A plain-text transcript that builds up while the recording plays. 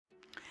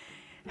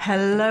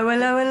Hello,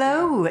 hello,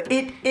 hello.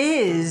 It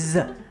is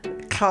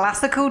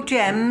Classical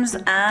Gems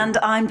and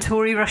I'm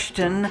Tori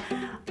Rushton,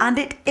 and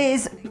it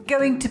is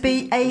going to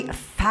be a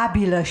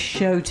fabulous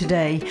show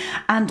today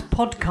and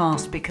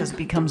podcast, because it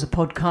becomes a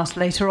podcast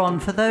later on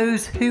for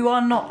those who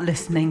are not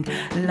listening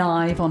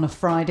live on a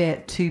Friday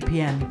at 2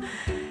 p.m.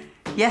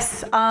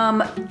 Yes,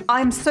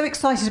 I'm so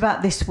excited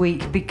about this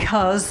week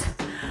because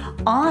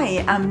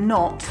I am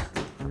not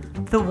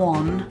the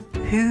one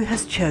who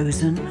has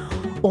chosen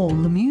all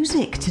the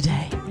music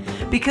today,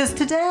 because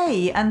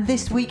today and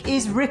this week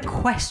is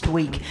request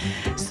week.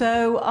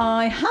 So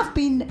I have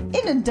been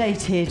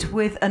inundated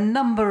with a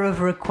number of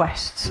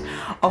requests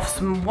of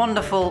some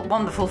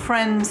wonderful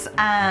friends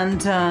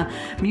and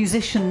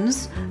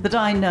musicians that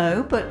I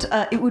know, but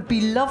it would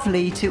be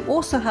lovely to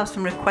also have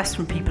some requests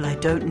from people I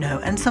don't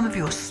know, and some of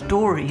your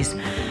stories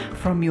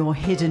from your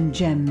hidden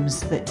gems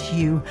that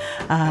you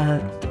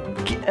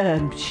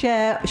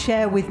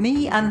share with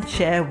me and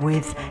share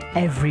with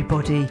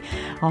everybody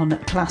on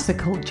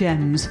Classical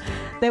Gems.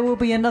 There will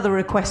be another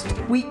request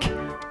week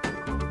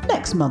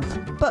next month,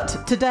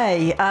 but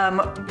today,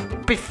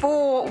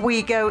 before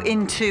we go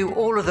into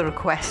all of the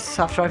requests,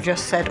 after I've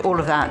just said all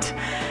of that,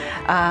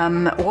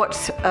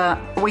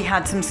 we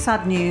had some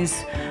sad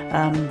news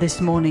this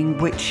morning,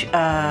 which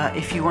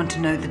if you want to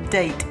know the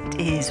date,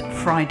 is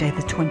Friday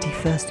the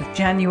 21st of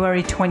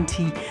January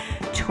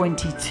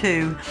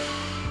 2022.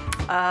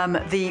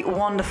 The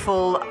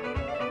wonderful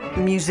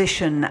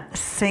musician,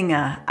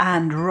 singer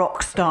and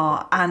rock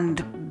star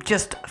and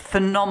just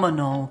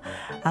phenomenal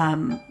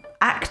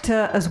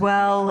actor as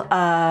well,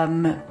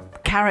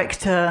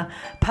 character,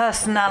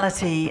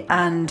 personality,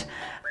 and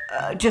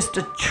just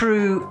a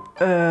true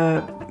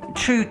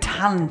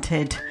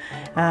talented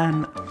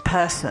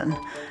person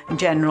in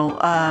general,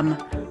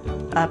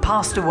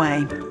 passed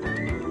away.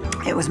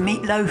 It was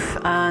Meat Loaf,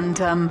 and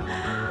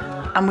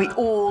we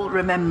all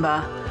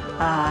remember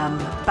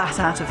Bat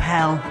Out of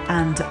Hell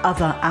and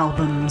other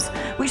albums,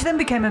 which then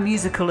became a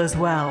musical as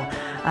well,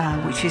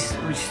 which is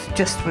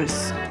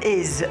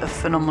a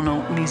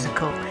phenomenal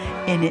musical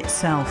in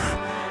itself.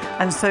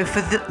 And so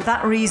for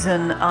that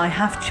reason, I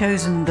have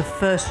chosen the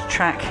first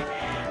track,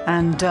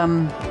 and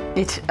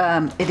it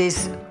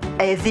is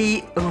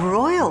the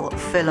Royal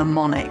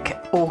Philharmonic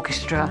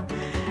Orchestra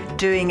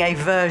doing a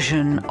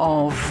version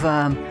of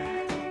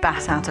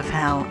Bat Out of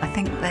Hell. I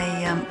think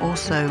they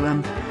also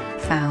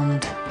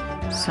found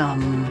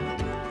some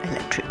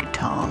electric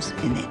guitars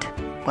in it.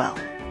 Well,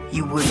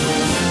 you would,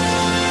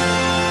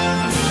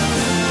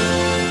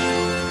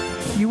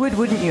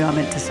 wouldn't you? I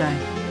meant to say.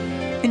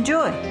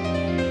 Enjoy.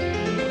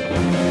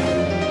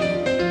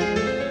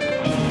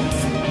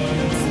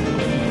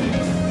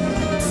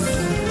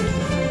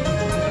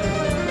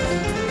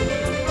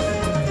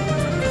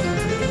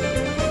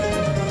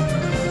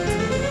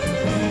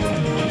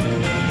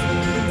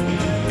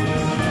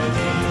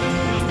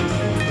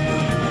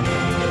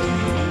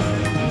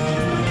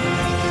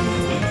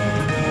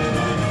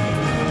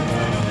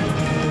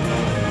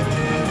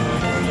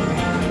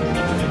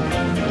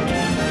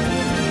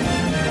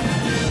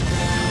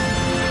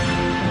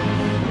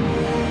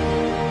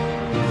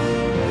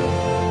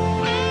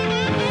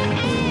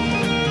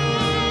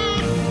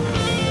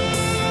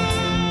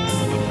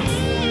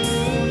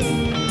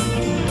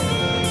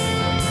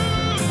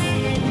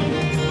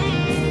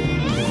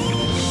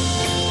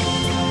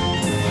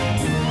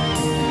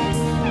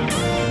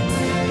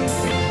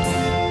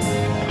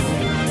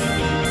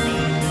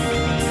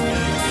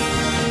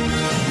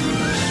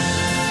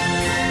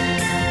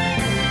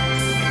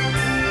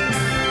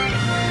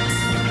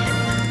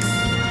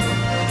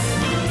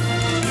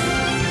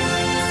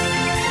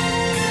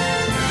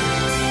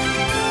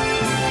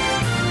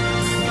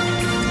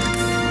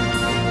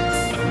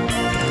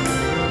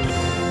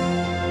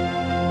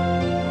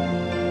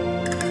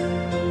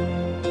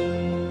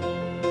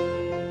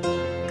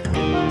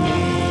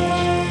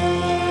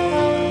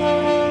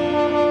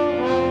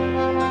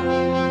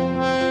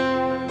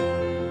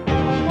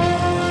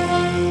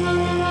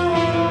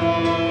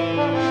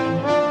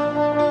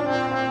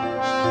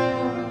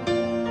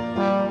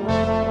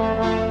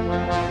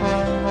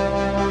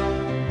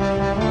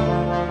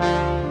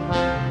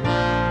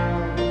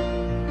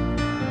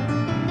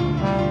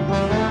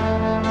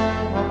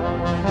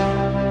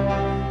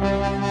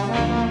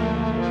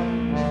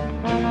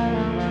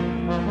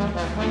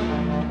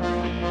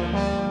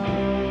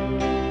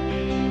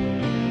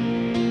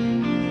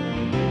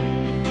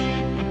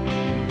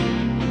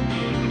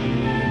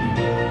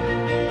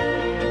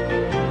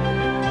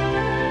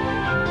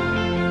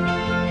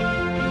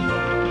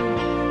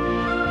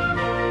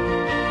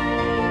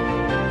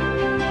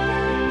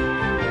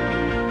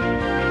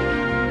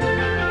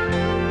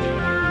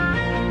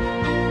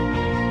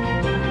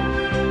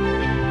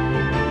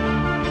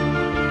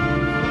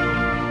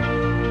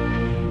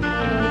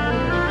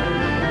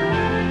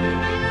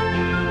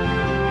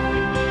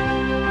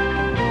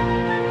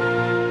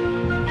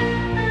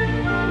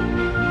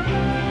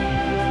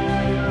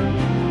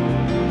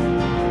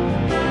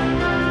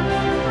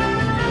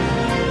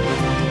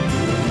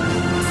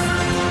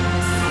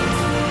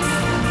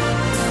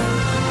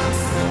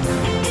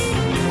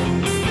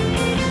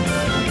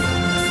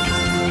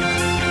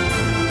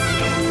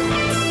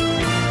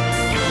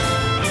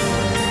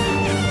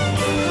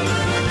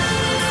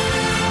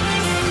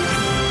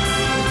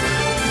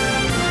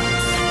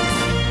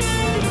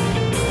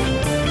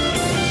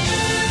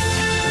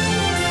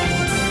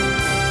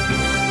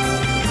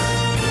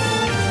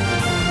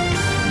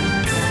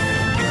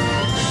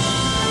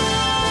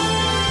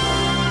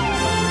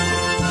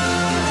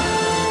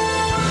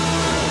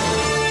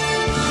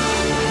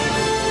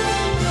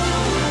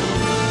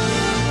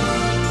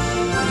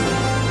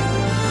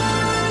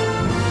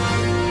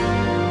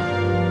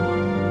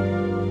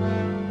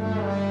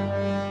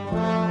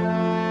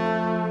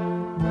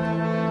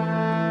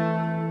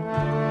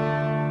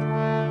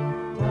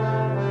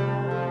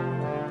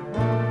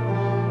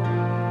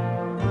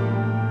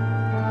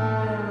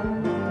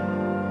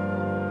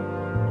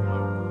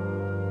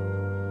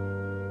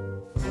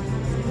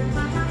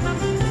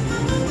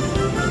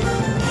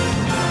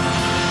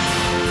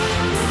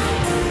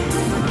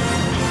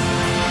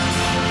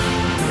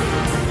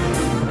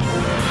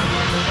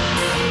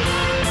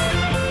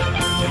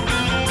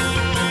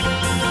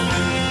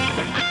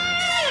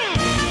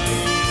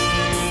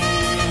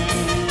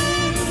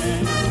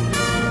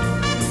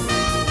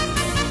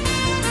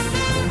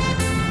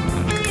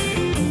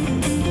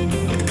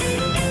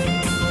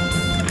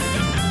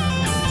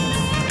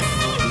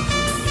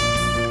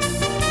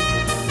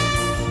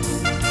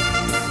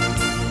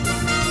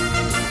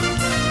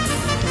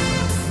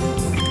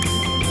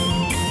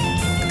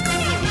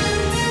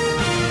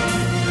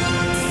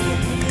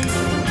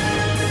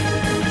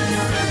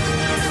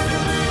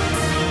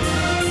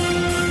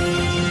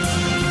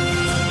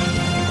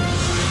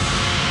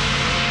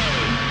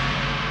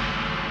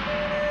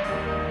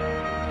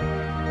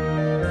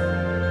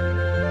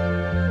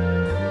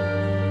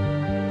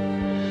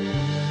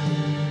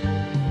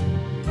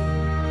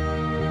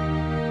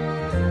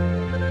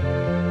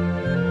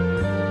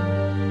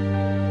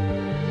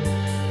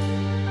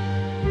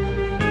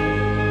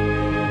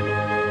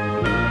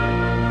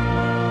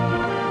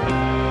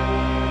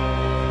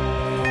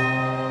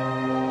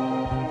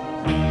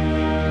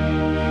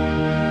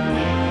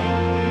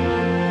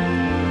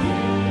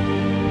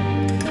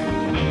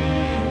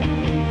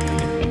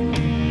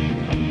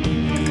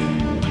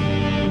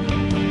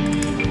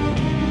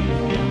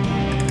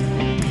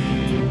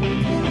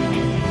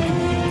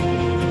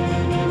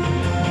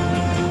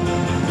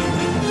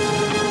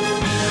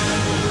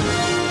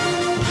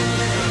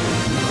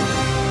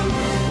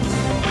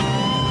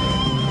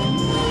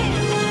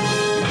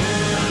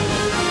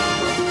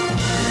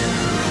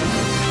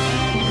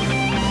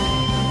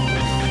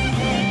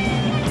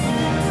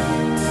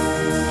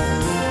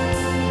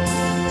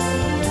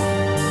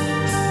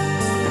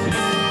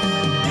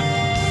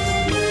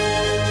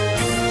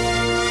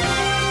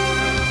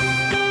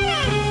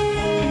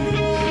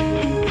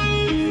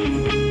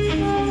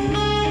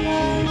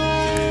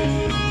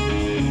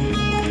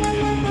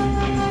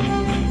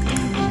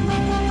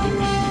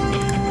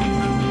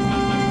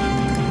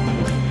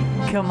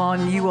 Come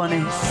on, you want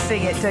to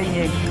sing it, don't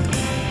you?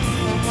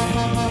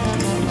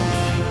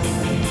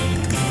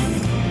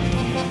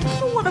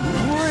 Oh, what a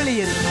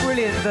brilliant,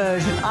 brilliant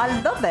version. I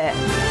love it.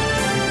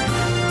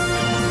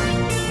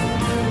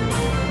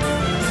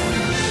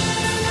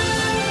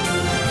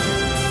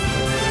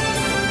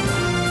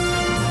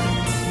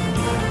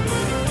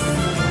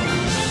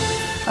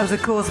 That was,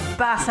 of course,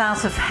 Bat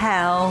Out of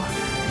Hell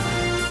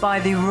by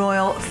the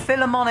Royal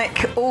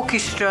Philharmonic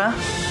Orchestra.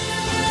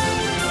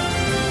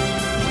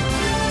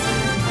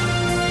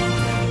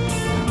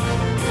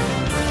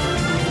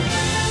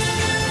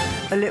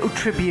 A little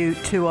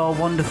tribute to our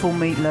wonderful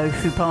Meatloaf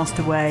who passed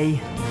away.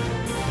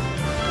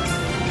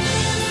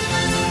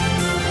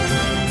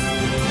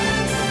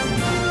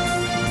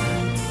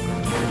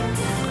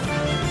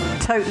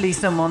 Totally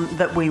someone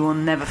that we will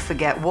never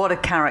forget. What a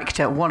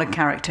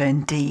character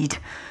indeed.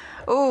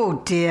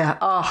 Oh dear,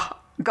 oh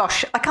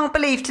gosh, I can't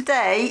believe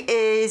today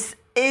is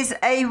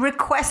a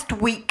request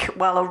week,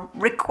 well, a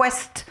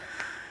request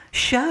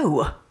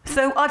show.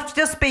 So I've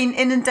just been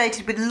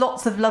inundated with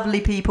lots of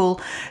lovely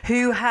people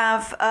who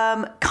have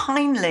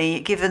kindly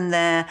given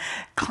their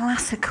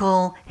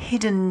classical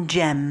hidden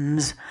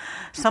gems.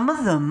 Some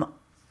of them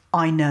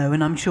I know,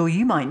 and I'm sure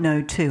you might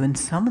know too, and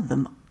some of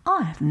them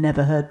I have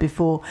never heard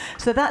before.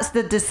 So that's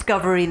the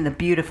discovery and the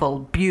beautiful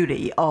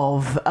beauty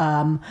of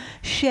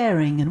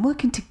sharing and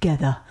working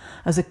together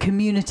as a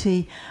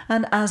community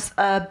and as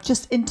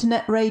just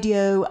internet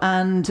radio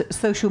and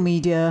social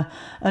media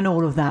and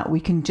all of that. We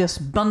can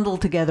just bundle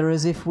together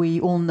as if we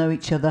all know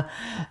each other,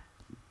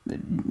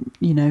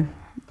 you know,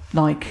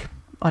 like,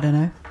 I don't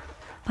know,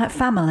 like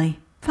family.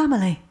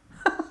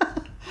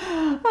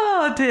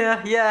 Oh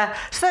dear, yeah.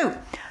 So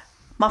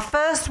my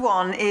first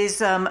one is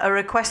a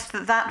request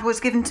that was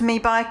given to me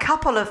by a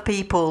couple of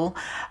people.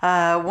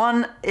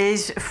 One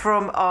is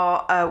from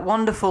our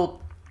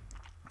wonderful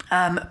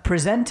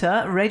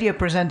radio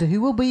presenter, who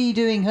will be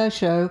doing her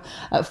show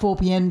at 4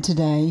 p.m.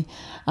 today,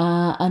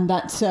 and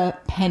that's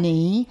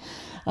Penny.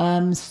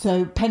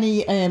 So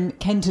Penny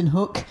Kenton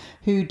Hook,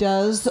 who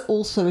does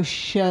also a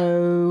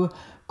show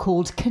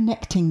called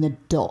Connecting the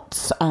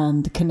Dots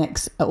and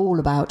connects all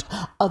about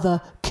other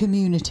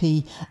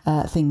community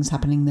things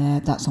happening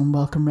there. That's on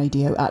Welcome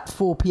Radio at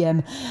 4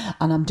 p.m.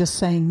 And I'm just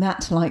saying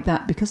that like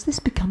that because this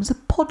becomes a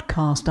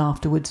podcast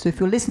afterwards. So if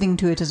you're listening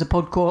to it as a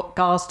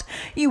podcast,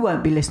 you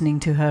won't be listening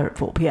to her at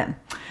 4 p.m.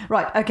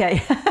 Right,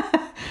 okay.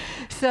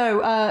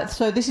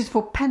 So this is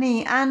for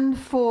Penny and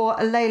for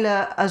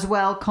Layla as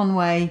well,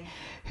 Conway,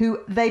 who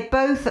they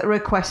both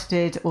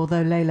requested,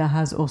 although Layla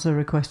has also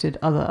requested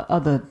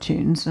other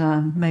tunes,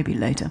 maybe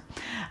later.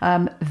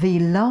 The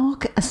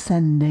Lark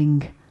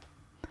Ascending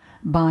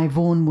by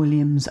Vaughan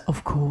Williams,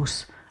 of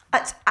course.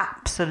 It's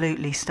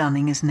absolutely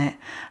stunning, isn't it?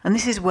 And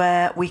this is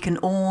where we can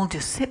all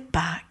just sit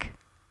back,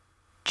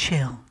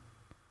 chill,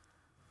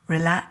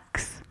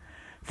 relax.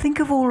 Think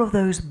of all of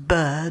those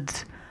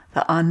birds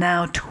that are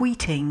now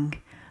tweeting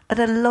at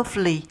a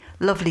lovely,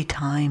 lovely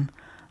time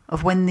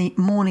of when the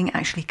morning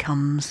actually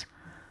comes.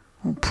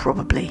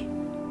 Probably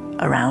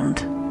around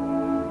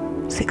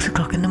 6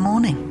 o'clock in the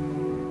morning.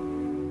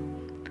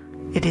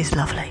 It is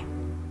lovely.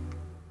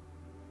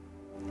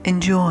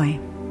 Enjoy.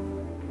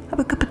 Have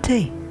a cup of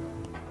tea.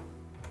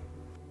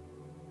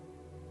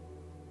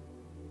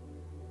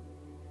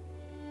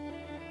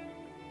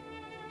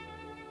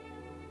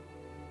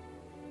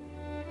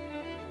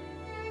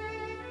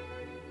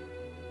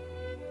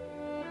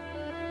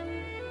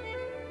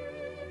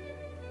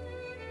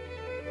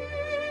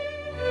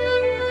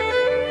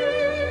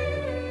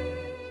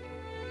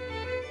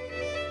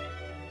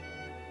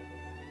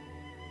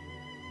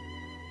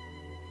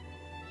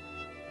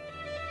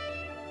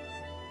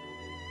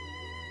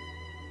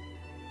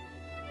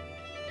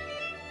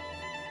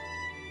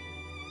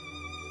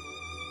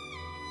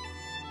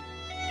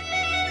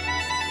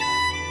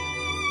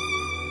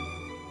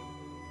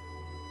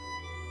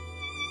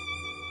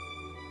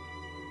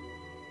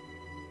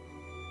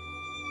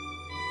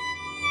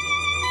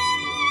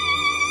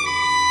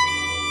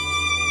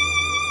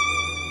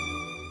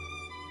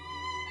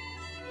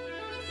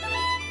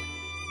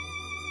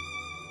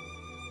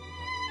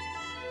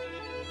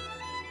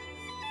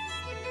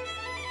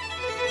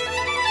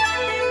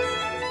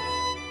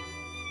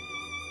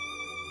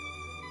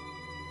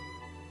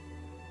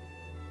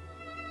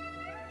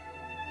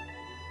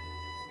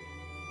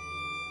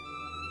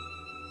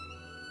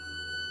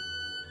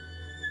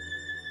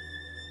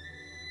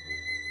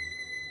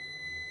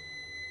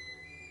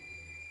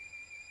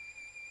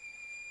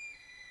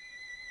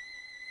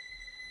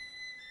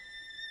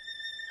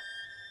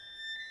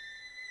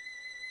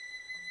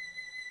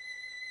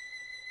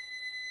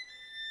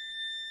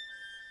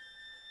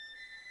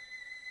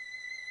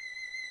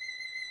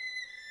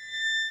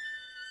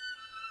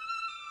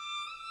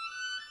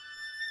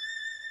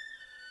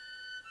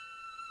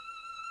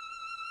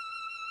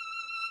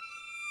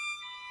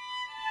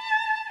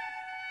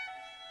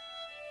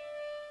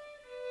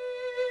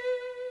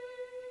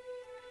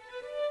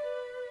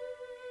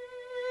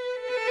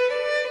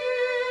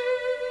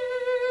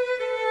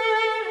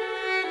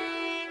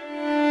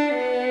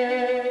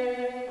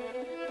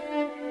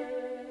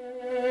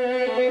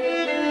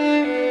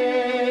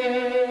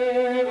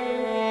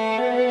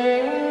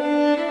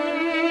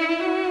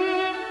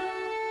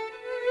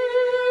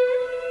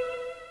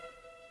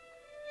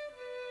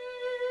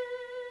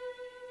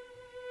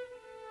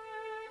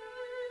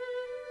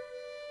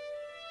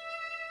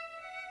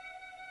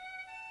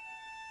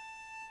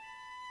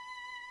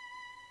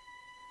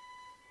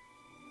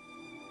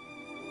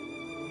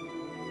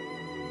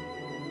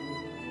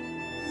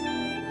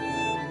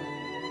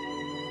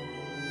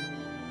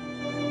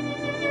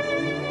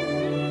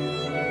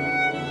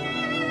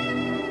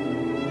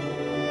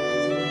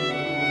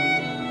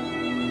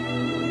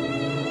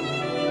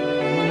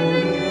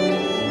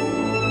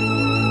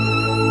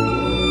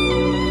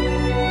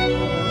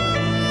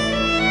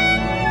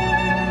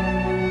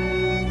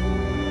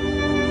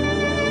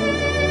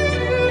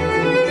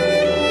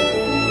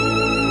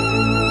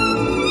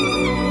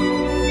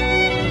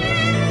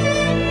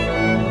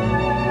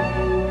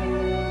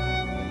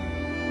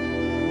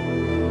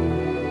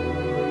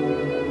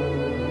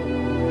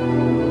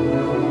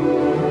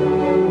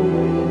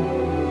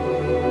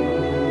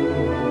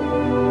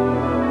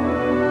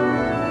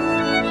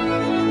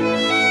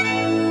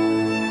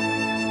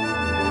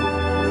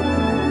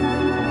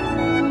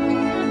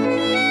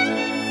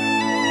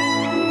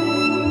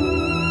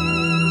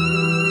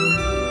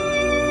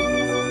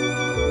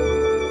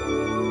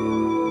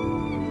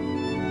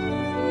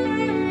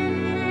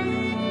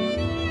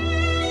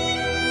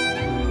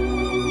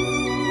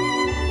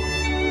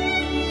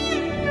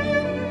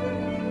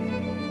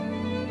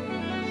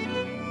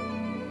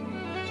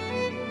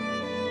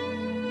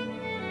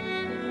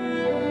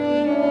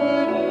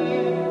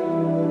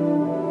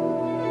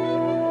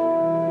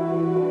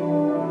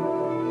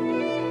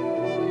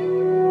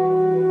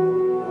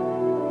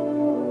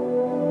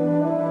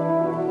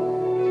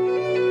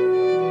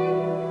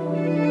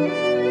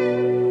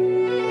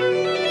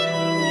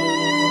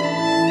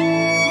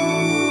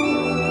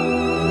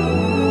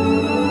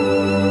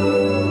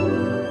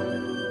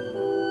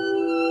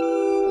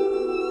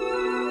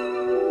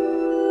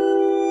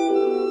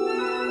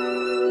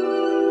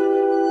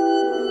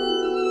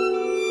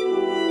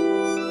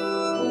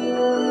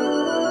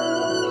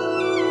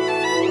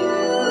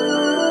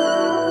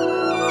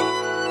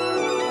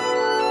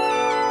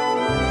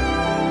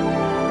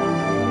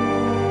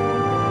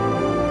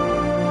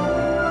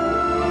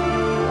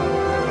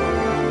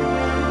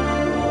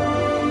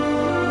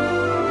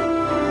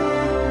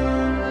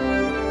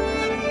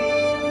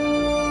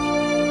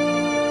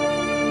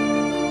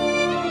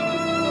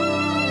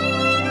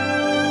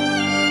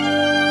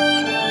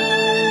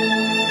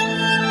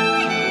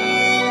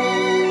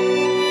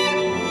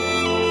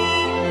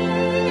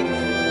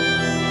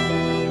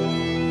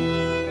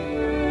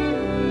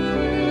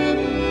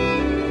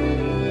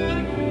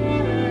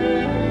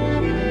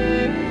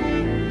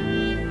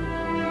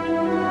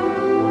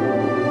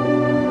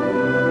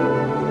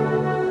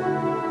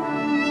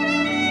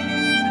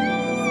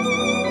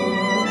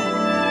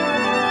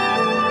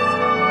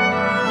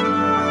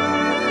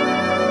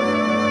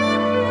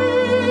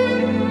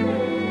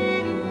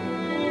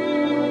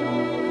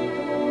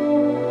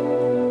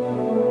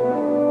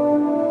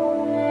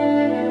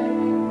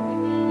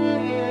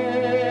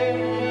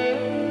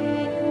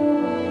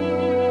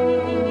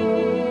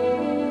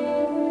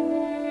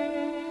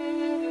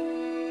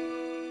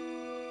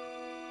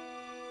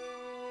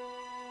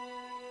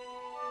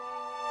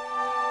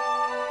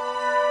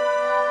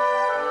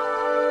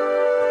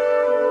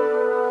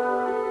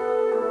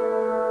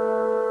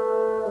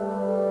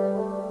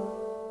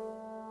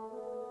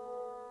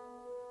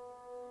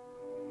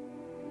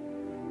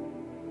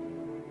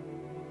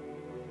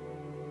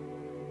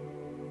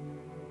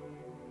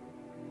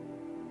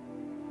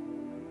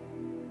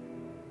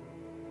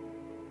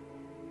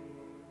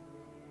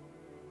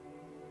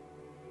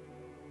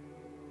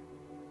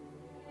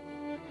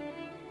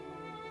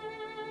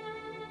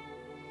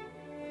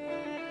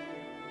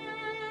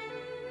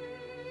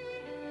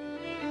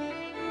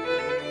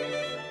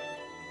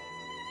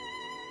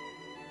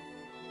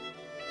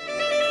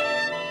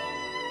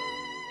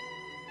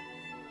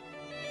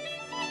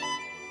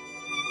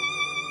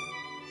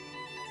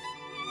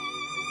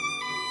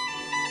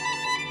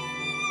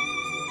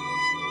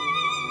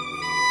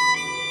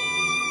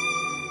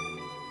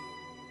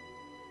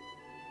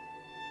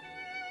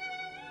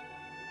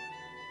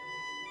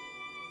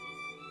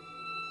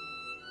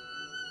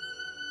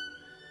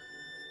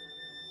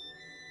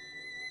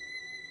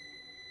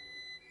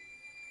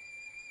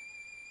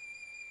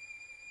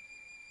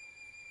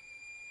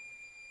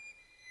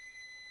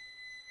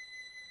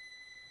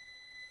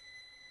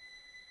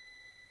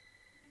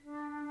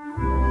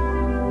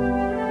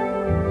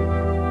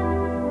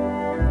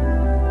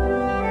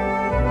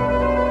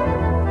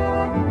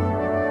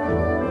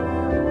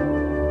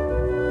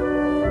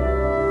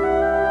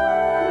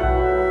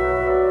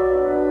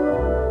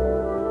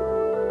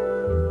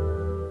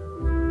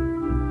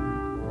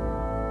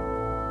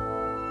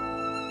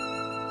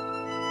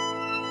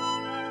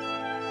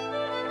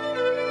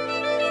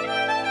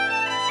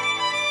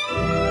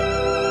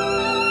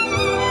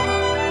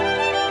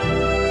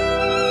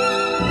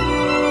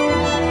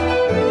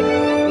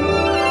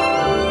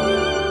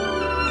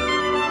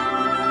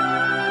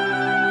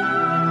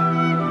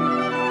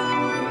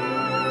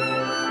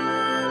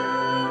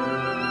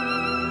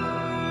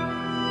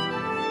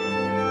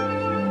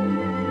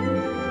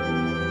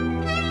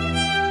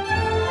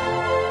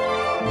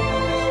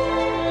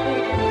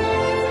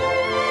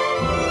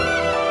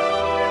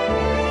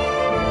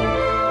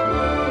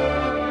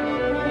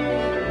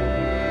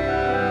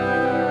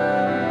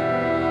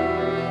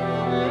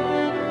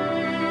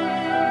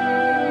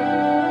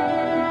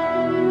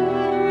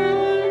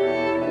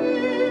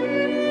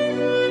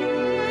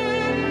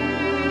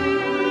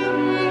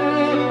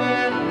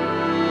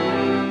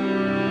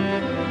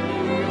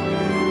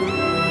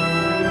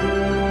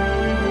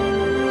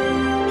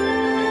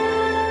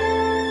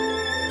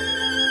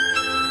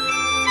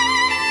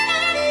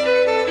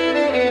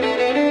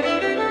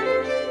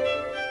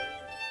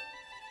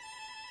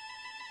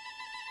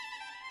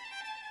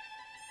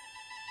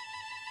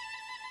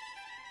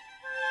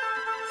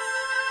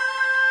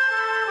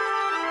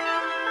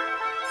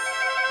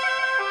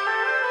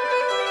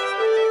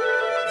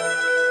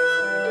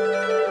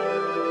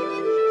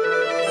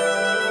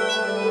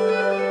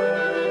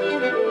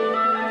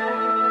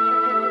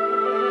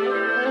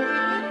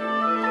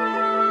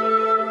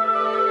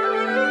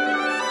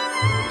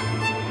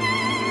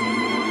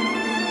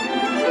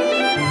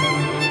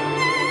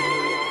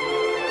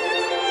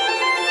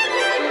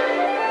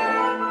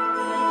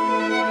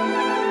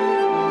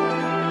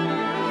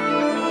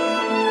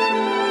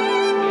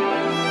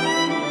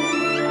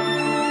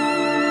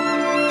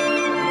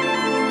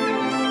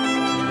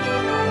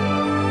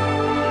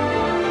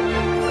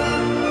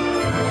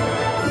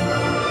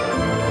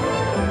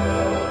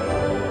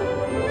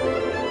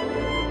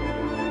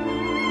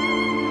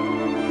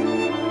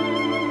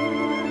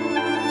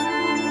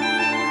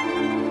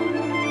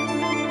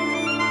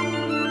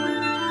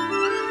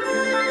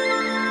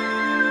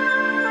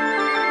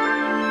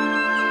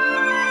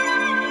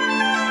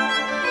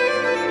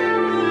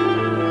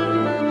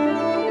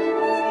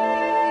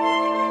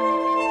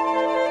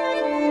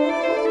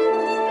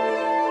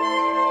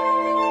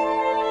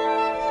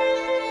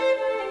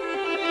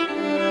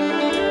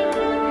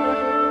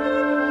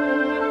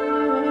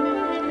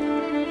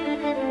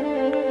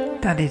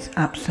 That is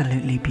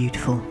absolutely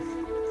beautiful.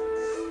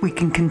 We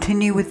can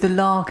continue with the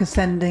lark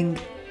ascending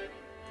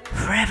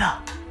forever.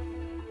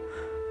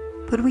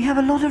 But we have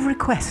a lot of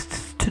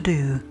requests to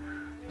do,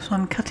 so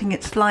I'm cutting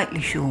it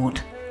slightly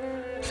short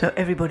so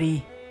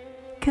everybody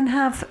can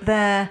have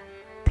their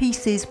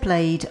pieces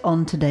played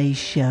on today's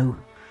show.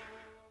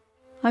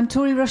 I'm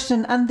Tori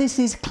Rushton, and this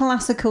is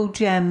Classical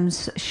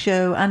Gems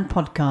show and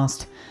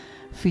podcast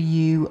for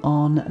you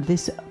on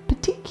this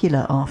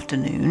particular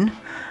afternoon,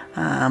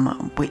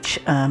 which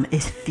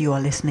if you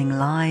are listening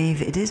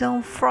live, it is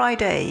on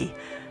Friday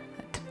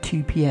at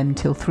 2 p.m.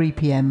 till 3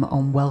 p.m.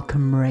 on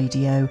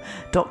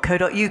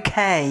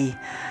welcomeradio.co.uk.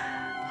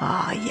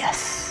 Ah,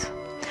 yes.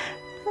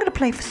 I'm going to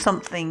play for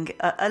something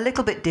a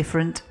little bit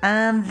different,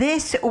 and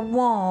this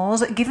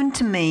was given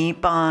to me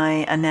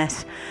by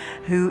Ines,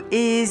 who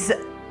is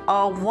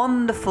our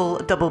wonderful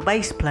double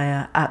bass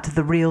player at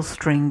the Real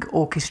String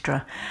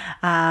Orchestra,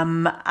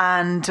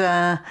 and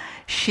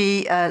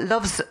she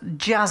loves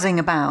jazzing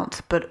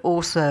about, but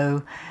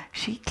also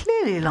she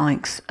clearly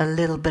likes a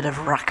little bit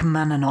of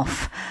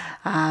Rachmaninoff,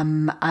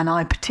 and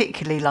I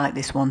particularly like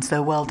this one,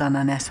 so well done,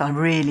 Ines. I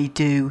really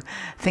do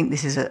think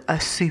this is a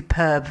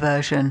superb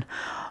version.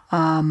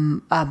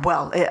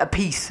 A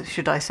piece,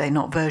 should I say,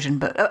 not version,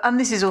 but and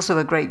this is also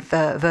a great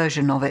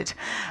version of it,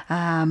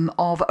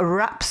 of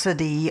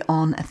Rhapsody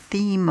on a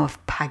Theme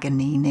of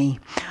Paganini,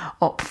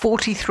 Op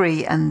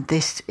 43, and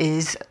this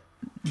is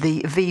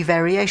the V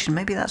variation.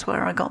 Maybe that's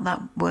where I got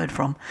that word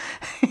from.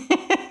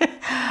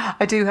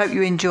 I do hope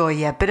you enjoy.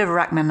 Yeah, bit of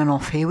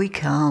Rachmaninoff. Here we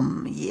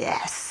come.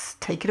 Yes,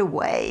 take it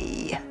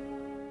away.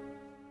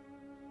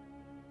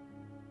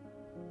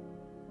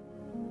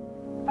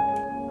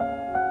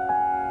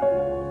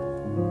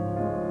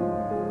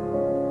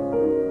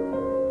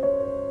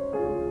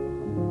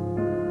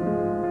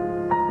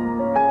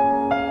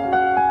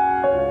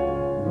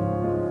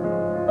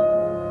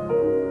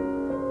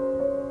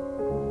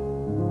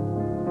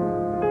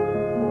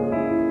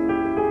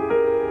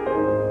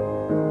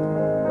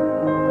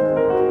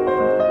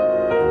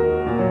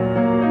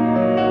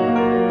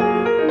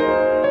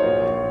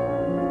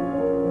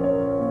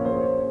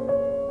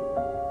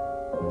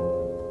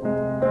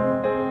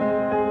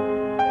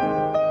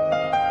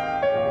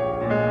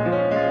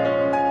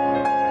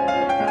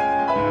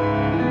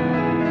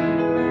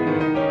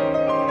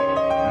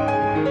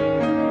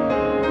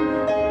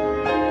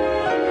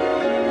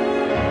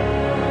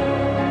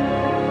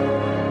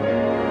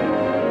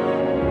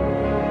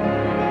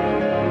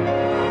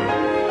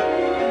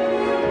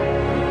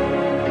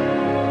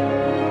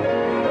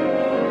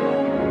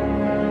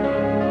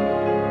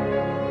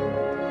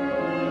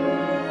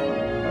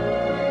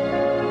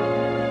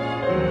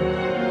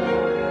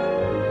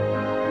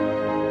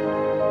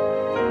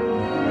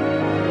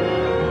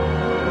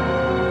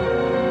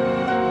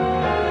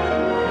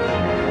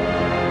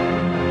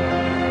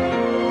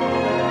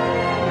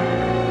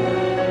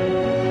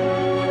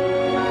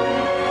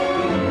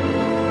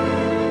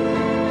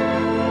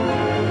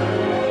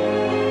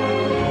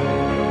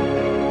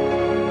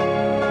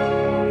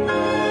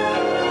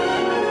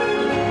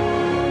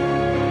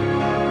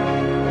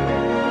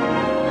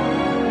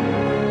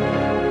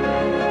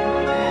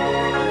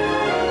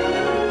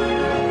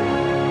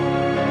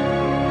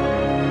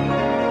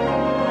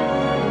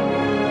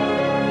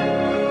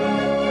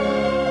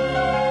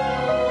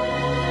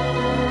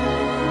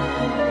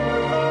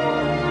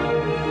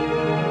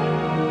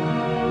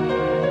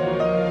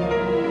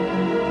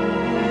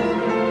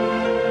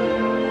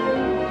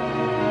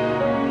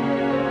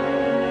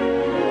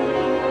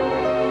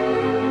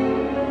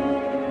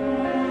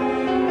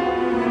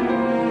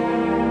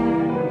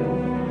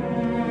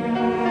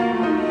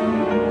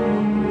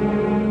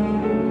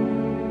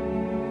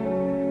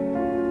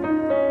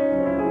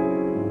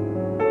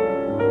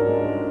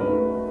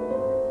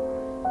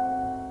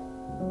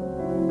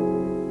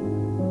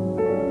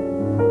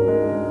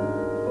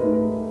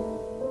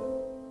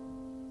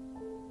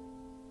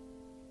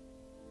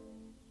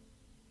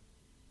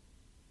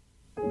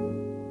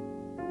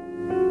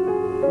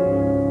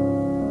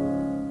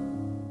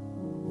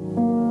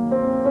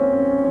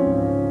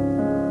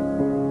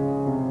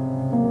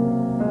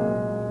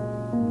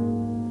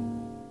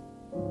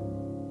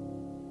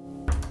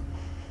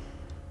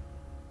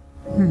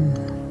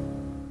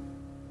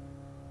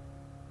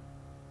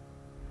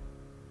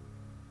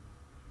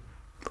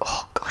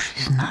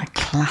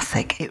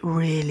 Classic, it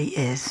really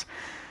is.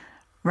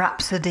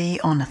 Rhapsody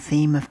on a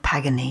Theme of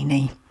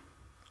Paganini.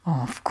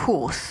 Oh, of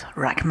course,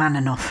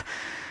 Rachmaninoff.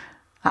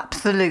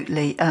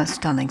 Absolutely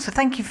stunning. So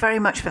thank you very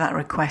much for that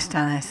request,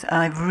 Alice.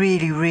 I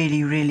really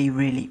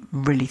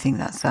think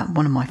that's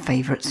one of my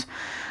favourites.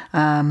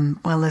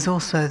 Well, there's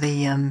also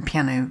the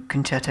Piano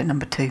Concerto No.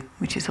 2,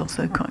 which is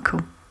also quite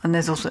cool. And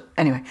there's also...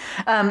 Anyway,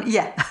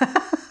 yeah.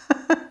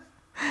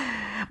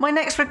 My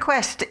next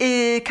request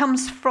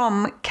comes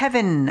from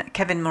Kevin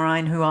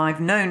Morine, who I've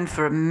known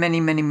for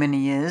many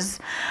years.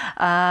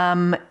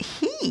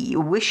 He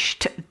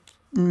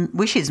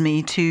wishes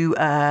me to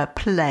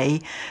play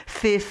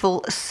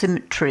Fearful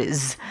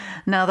Symmetries.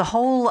 Now, the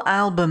whole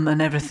album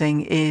and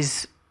everything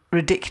is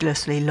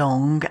ridiculously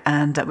long,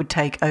 and that would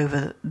take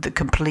over the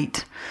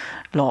complete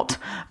lot.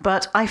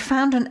 But I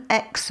found an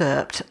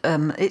excerpt.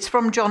 It's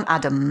from John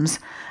Adams,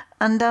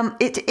 and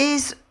it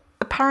is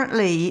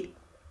apparently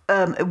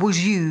it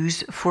was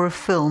used for a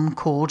film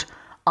called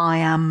I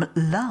Am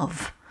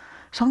Love.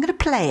 So I'm going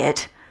to play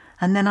it,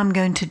 and then I'm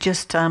going to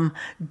just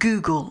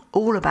Google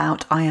all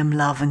about I Am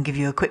Love and give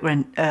you a quick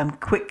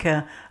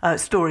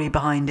story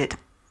behind it.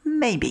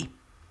 Maybe.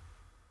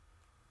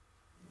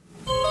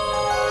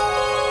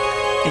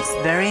 It's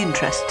very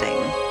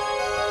interesting.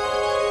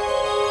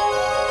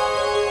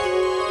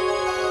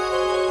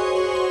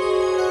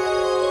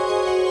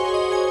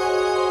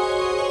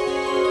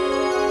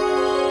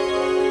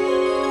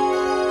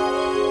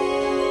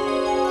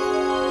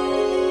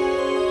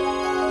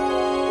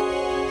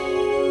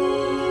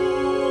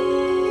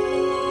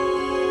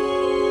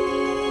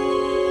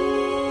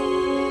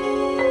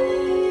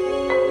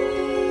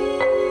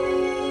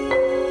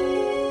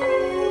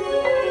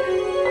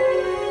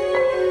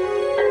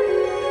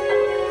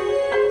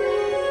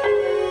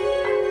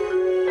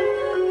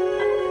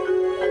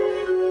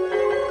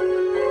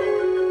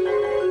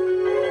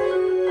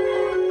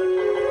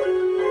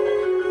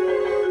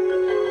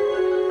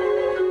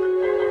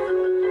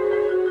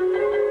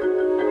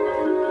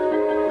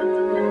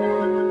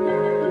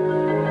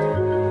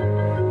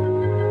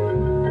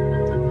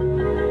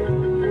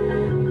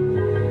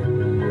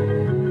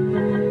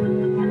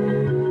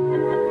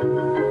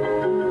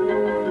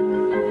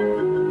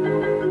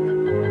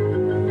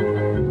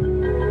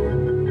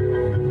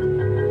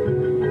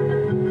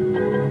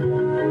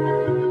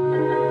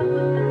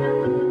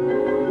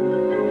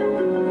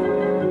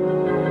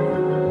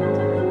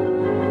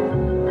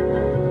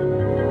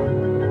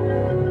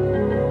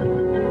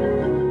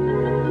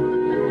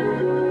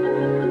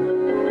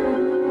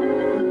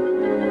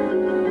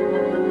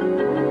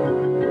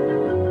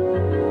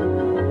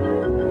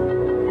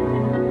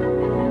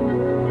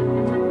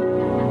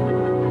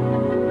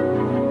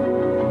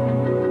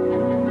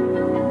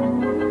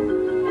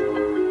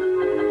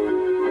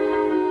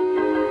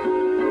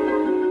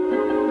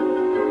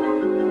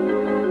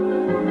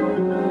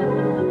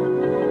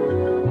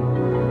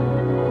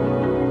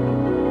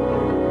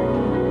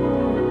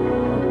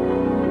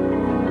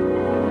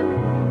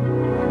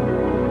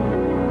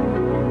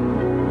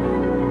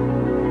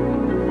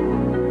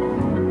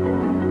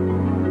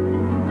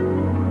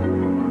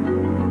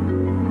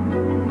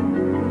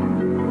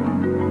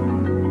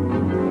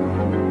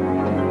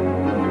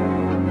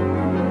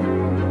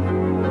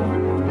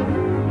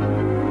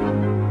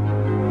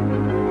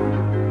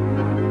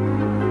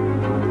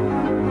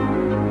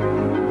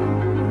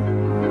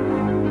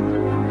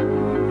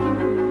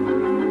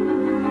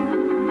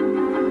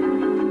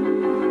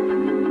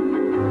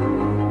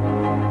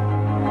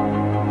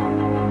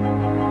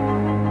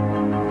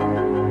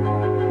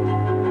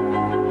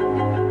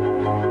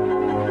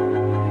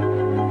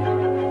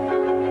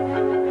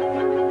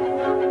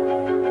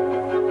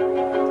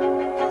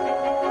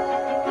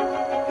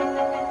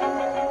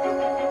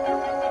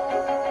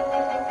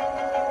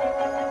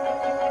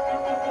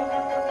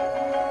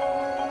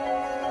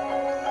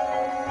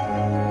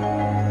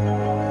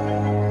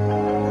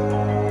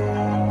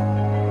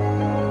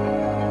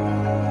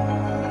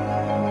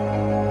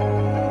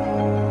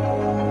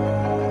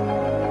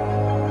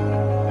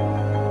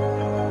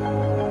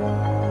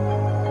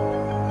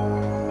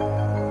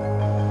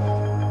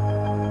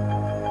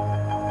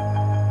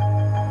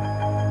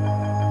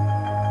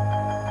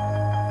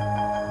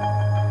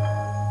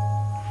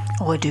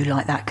 I do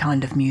like that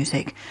kind of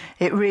music.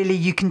 It really,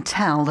 you can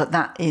tell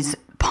that is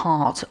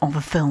part of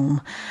a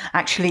film.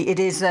 Actually, it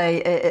is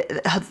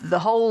the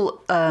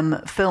whole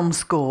film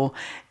score.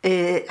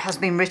 It has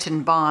been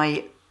written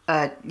by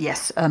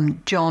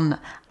John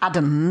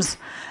Adams,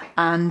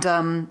 and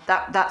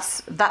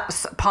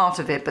that's part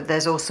of it. But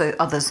there's also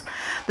others.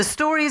 The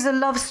story is a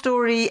love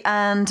story,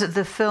 and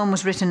the film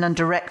was written and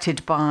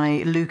directed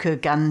by Luca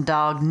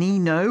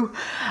Guadagnino.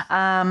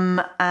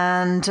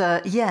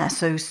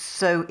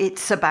 So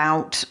it's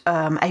about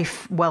a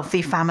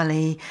wealthy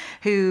family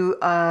who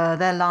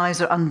their lives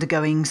are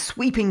undergoing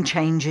sweeping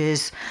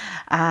changes,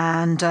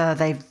 and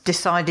they've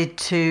decided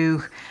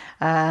to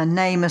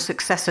name a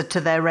successor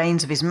to their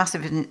reins of his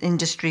massive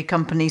industry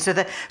company. So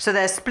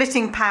they're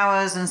splitting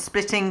powers and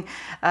splitting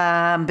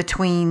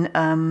between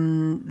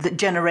the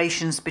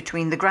generations.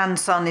 Between the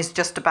grandson is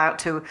just about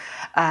to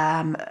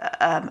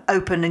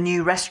open a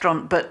new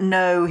restaurant, but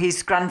no,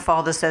 his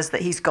grandfather says that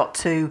he's got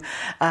to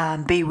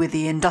be with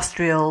the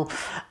industrial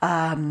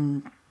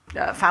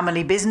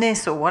family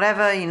business or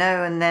whatever,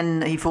 and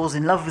then he falls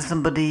in love with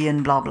somebody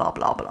and blah, blah,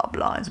 blah, blah,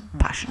 blah. It's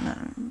passionate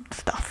and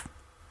stuff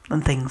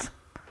and things.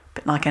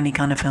 Bit like any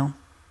kind of film,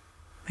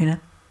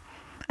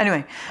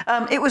 Anyway,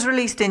 it was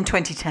released in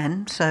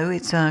 2010, so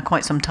it's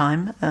quite some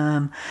time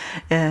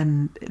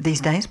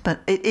these days,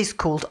 but it is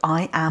called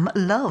I Am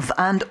Love,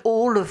 and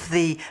all of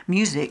the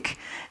music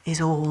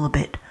is all a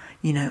bit,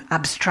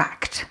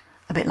 abstract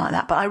a bit like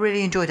that. But I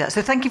really enjoyed that.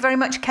 So thank you very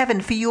much,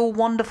 Kevin, for your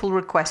wonderful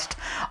request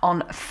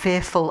on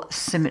Fearful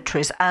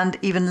Symmetries, and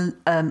even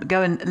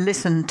go and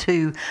listen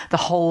to the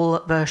whole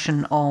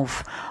version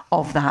of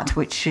that,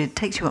 which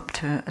takes you up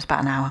to it's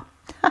about an hour.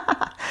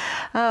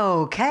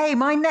 Okay,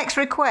 my next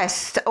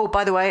request. Oh,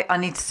 by the way, I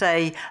need to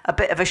say a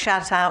bit of a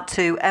shout out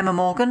to Emma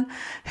Morgan,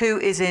 who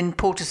is in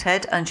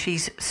Portishead, and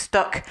she's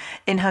stuck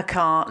in her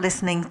car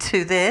listening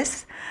to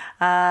this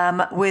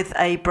with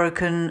a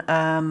broken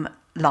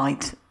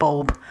light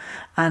bulb,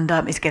 and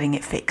is getting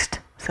it fixed.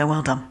 So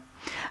well done.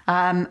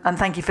 And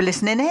thank you for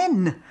listening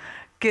in.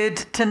 Good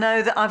to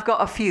know that I've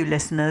got a few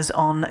listeners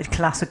on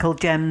Classical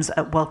Gems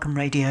at Welcome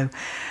Radio.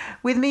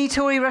 With me,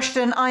 Tori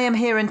Rushton, I am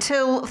here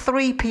until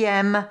 3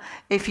 p.m.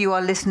 if you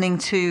are listening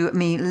to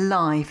me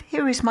live.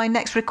 Here is my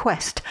next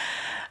request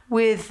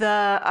with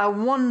a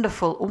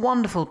wonderful,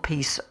 wonderful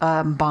piece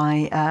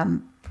by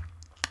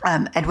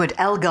Edward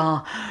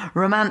Elgar,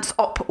 Romance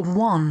Op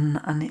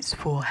 1, and it's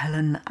for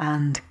Helen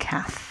and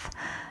Kath,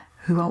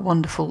 who are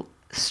wonderful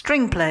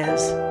string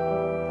players.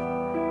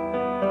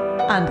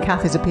 And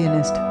Kath is a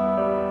pianist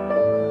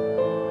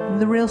in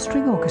the Real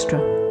String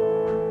Orchestra.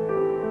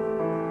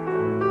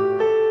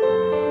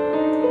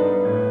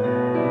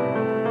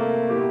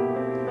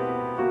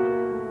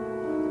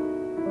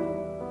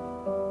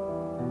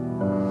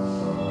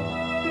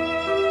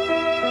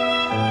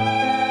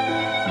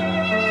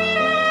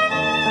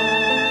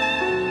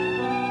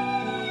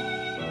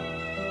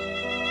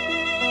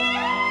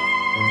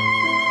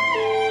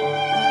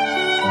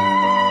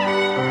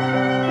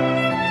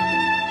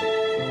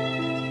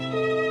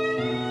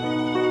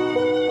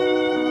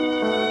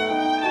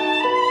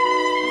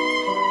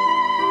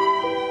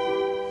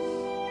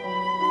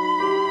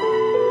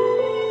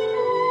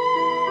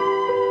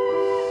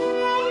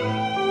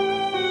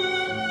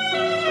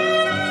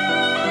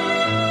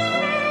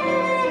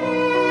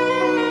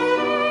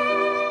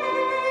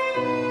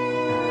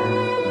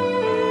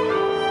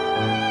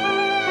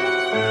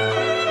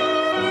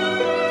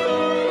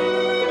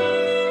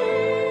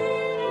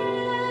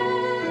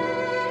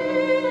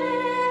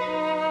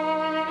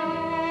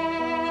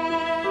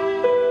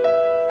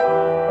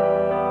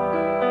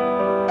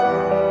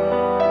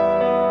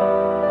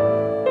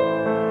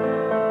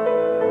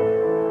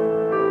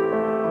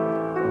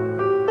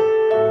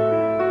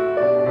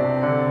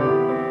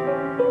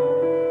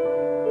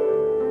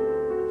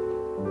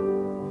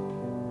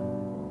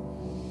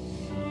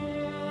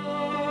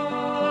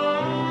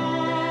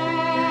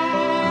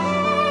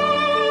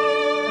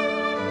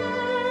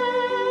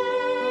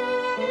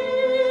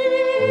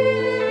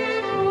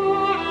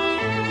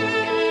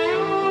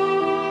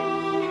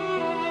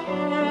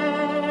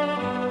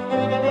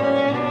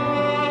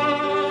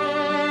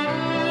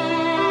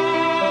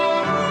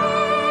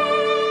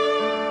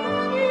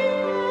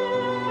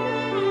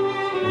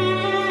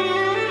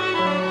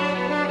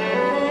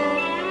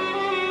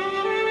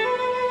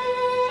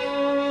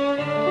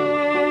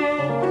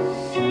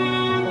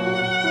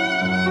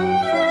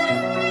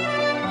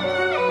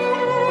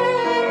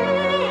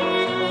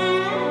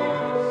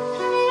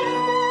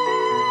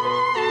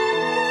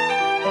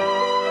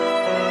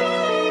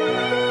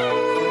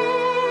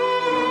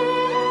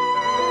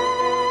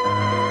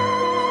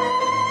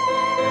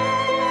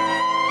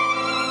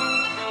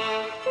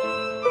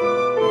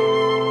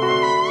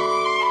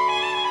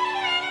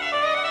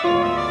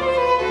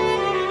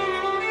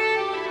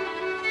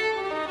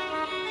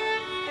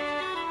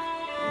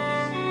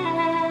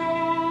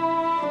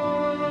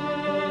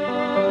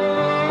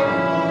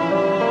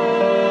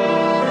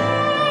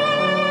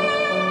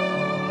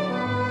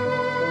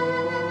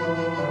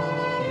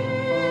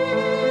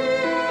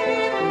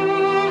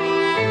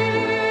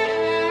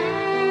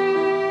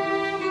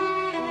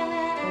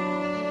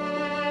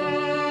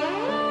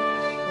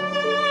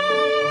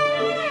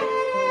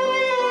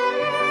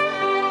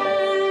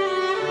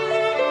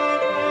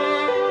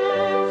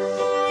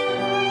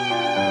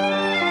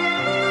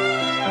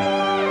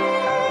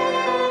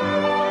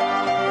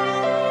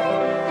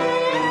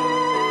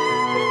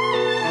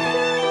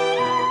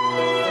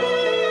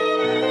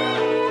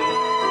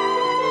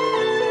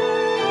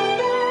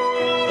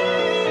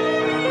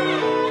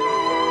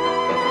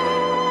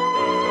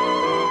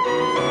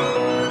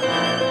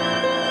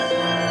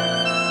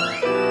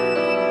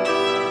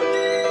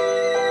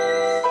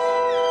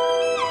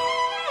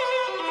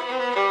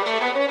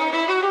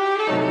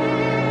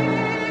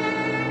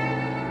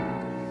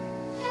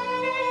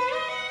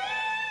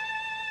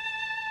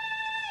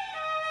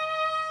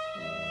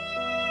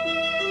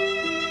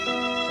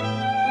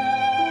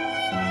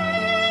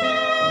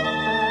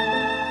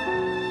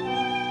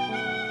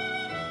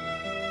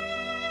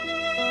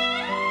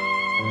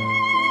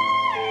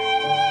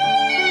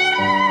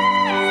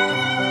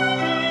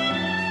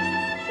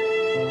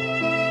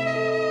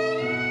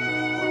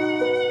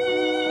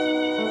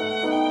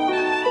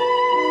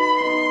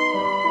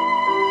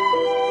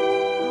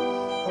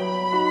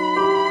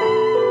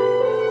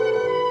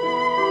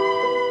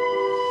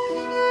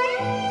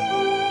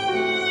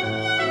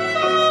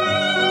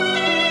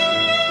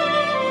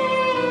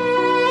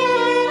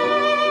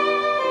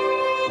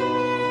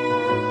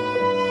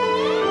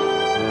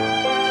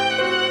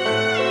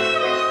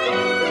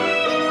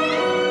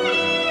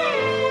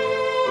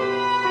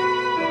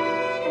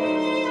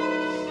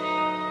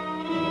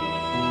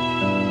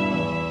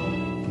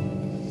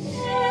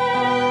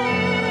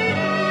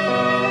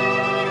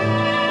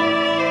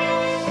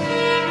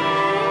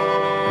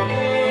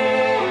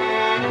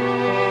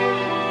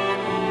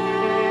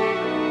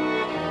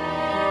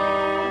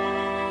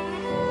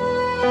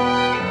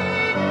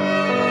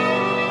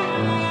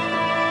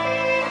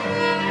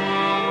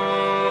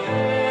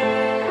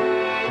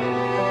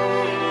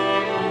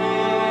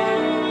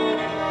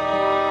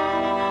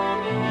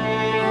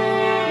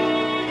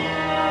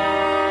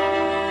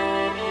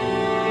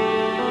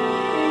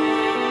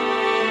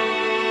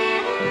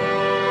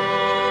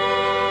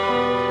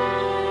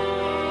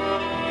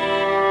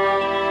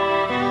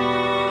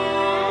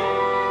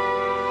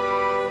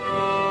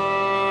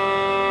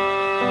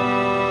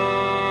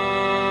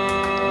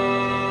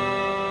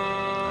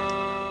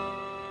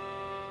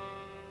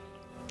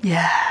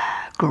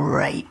 Yeah,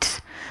 great.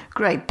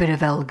 Great bit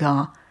of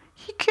Elgar.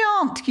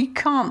 You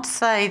can't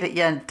say that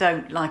you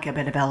don't like a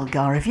bit of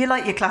Elgar if you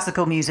like your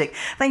classical music.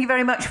 Thank you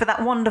very much for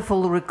that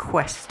wonderful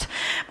request.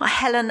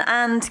 Helen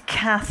and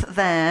Kath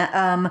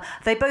there,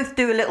 they both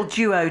do a little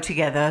duo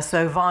together,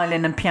 so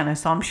violin and piano,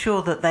 so I'm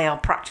sure that they are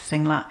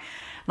practicing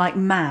like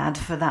mad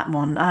for that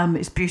one.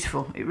 It's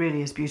beautiful. It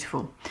really is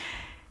beautiful.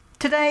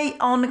 Today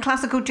on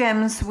Classical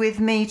Gems with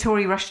me,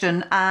 Tori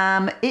Rushton,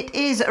 it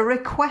is a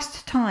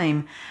request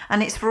time,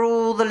 and it's for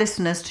all the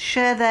listeners to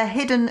share their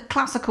hidden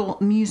classical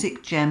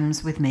music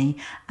gems with me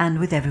and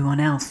with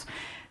everyone else.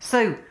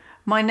 So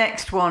my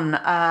next one,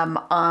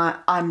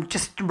 I'm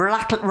just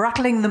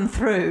rattling them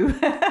through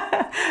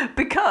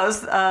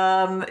because,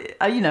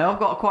 I've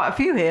got quite a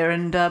few here,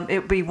 and it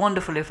would be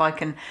wonderful if I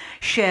can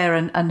share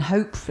and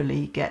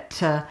hopefully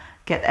get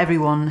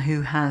everyone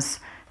who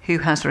has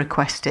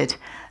requested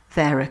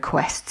their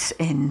requests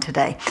in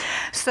today.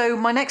 So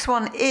my next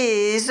one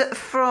is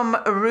from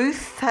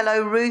Ruth.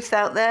 Hello, Ruth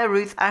out there,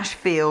 Ruth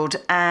Ashfield,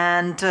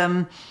 and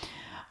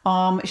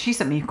she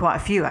sent me quite a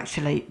few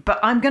actually, but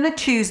I'm going to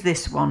choose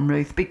this one,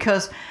 Ruth,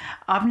 because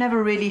I've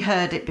never really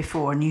heard it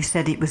before, and you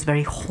said it was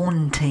very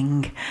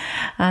haunting,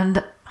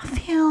 and I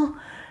feel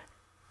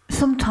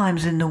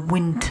sometimes in the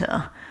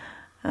winter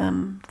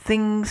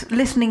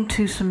listening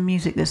to some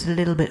music that's a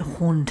little bit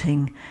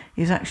haunting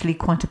is actually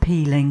quite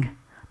appealing.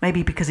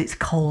 Maybe because it's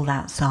cold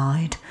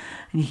outside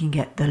and you can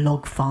get the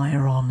log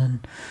fire on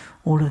and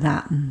all of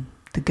that, and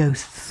the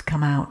ghosts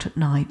come out at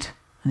night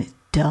and it's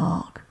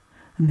dark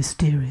and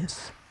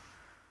mysterious.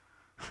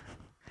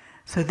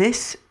 So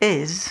this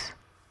is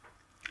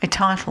a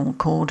title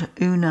called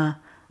Una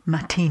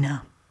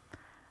Mattina,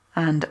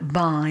 and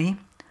by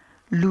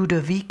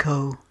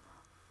Ludovico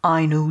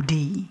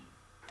Einaudi.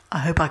 I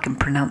hope I can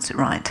pronounce it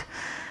right.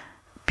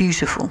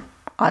 Beautiful.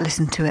 I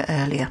listened to it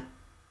earlier.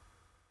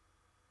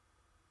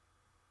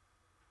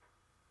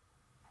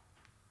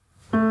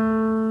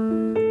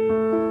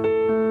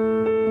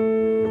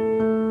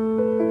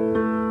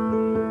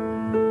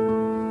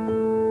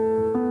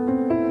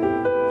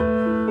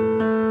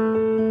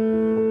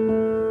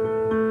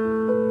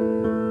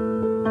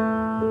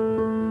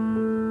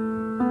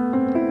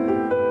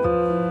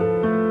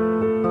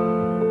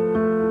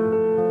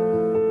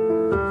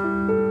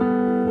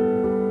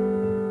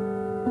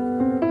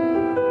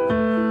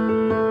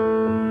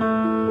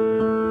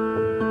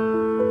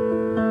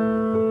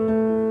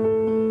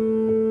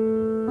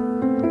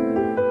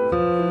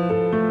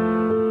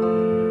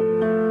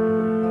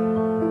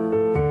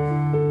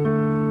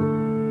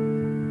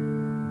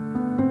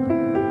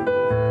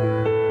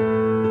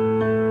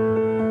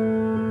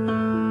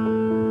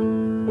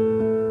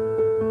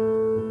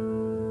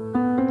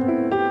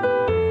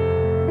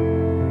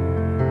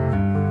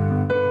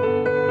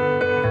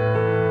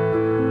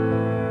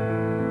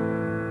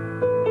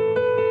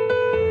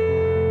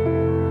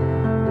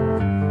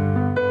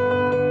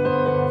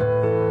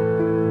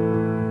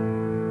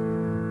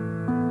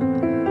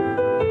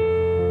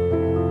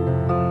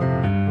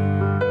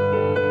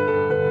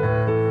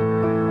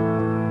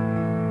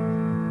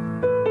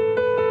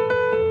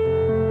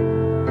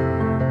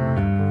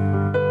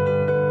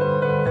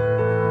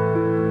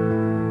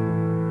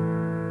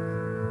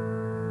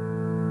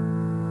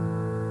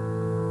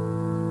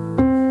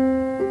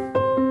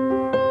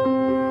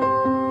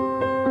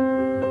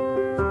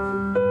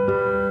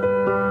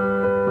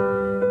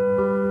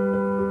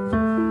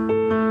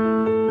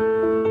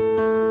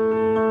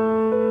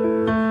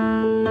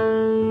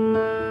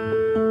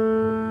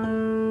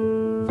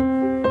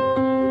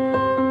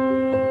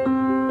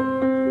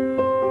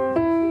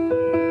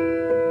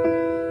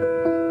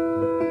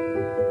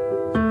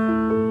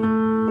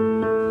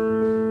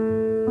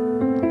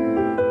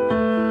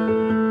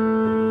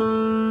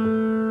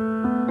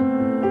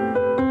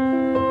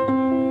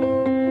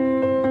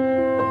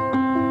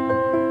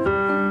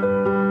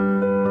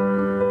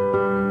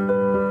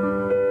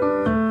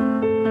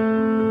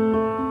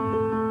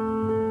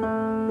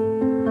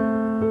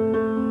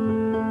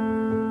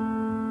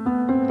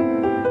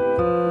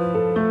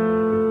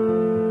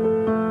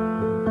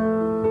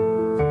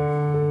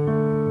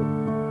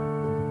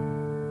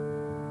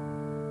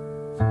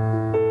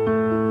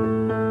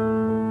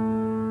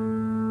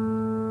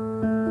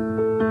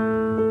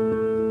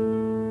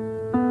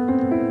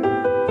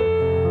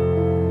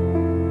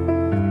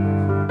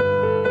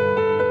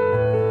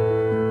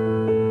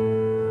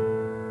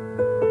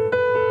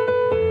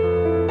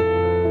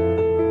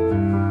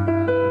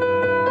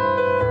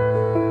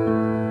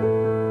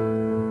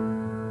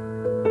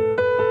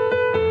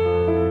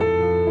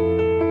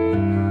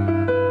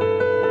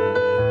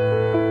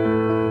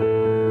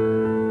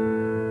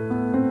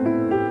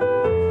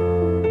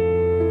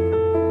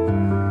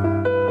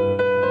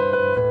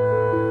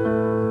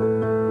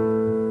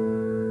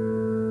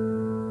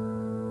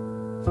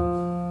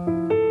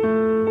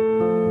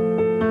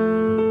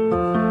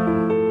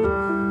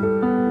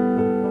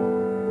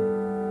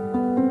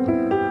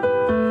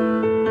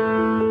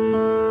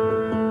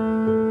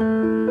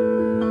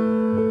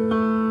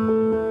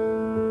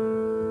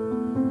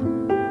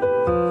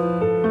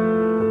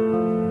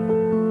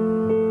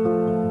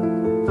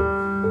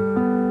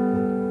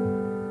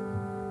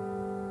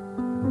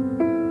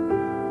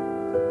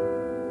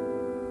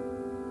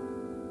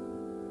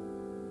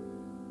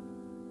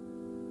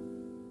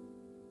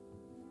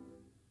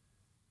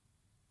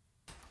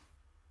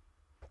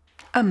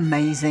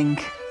 Amazing.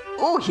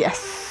 Oh,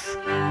 yes.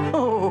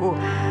 Oh,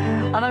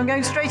 and I'm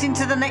going straight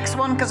into the next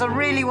one because I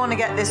really want to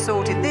get this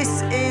sorted.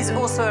 This is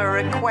also a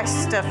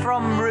request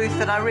from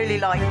Ruth, and I really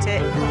liked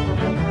it. A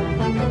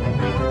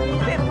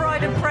bit of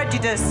Pride and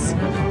Prejudice.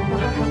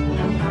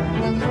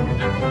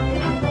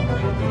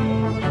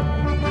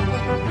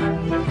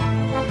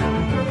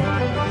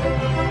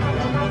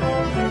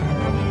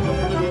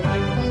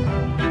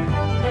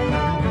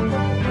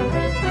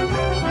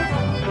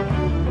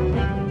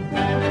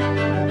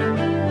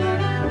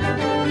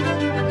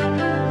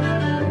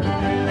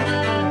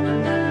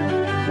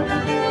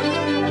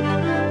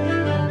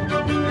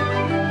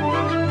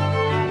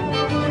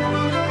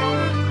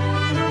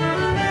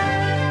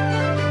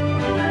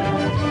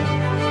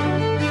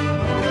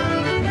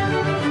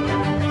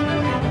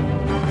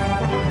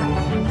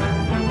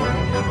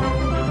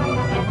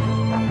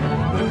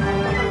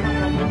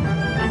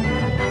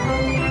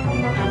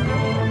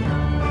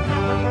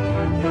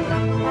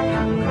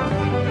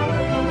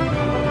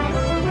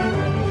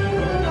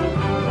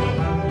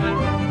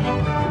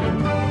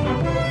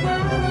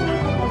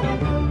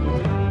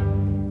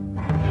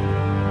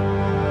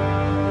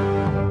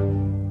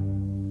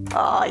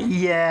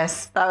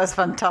 Yes, that was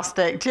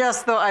fantastic.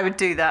 Just thought I would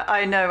do that.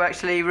 I know,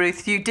 actually,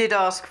 Ruth, you did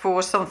ask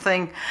for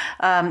something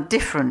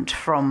different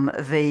from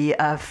the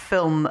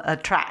film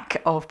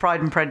track of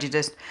Pride and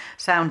Prejudice,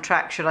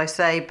 soundtrack, should I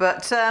say.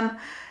 But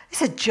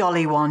it's a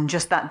jolly one,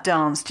 just that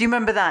dance. Do you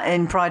remember that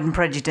in Pride and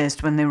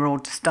Prejudice when they were all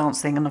just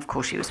dancing? And of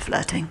course she was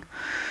flirting.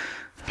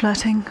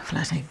 Flirting.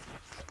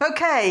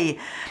 Okay,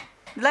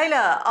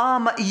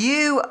 Layla,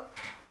 you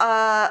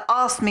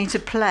asked me to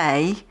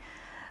play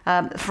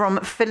from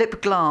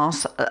Philip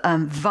Glass,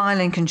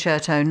 Violin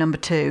Concerto No.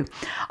 2.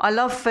 I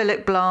love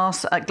Philip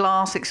Glass, and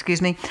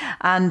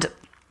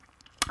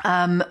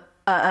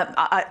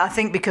I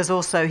think because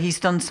also he's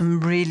done some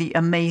really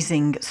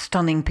amazing,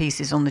 stunning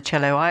pieces on the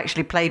cello. I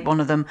actually played one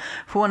of them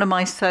for one of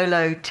my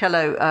solo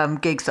cello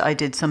gigs that I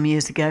did some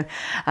years ago.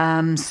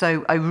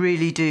 So I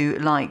really do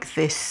like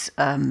this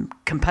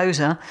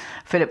composer,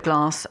 Philip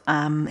Glass.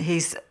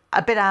 He's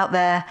a bit out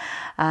there,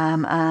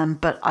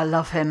 but I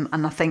love him,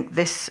 and I think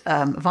this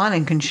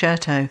violin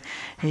concerto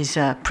is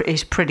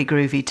pretty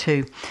groovy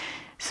too.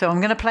 So I'm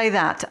going to play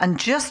that, and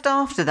just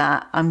after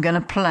that, I'm going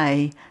to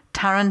play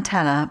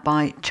Tarantella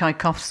by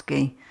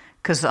Tchaikovsky,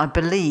 because I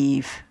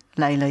believe,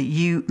 Layla,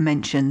 you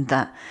mentioned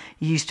that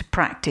you used to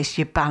practice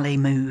your ballet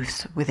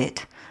moves with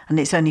it,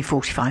 and it's only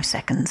 45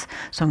 seconds,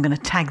 so I'm going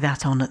to tag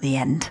that on at the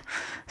end.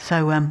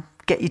 So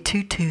get your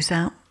 2 2s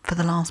out for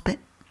the last bit.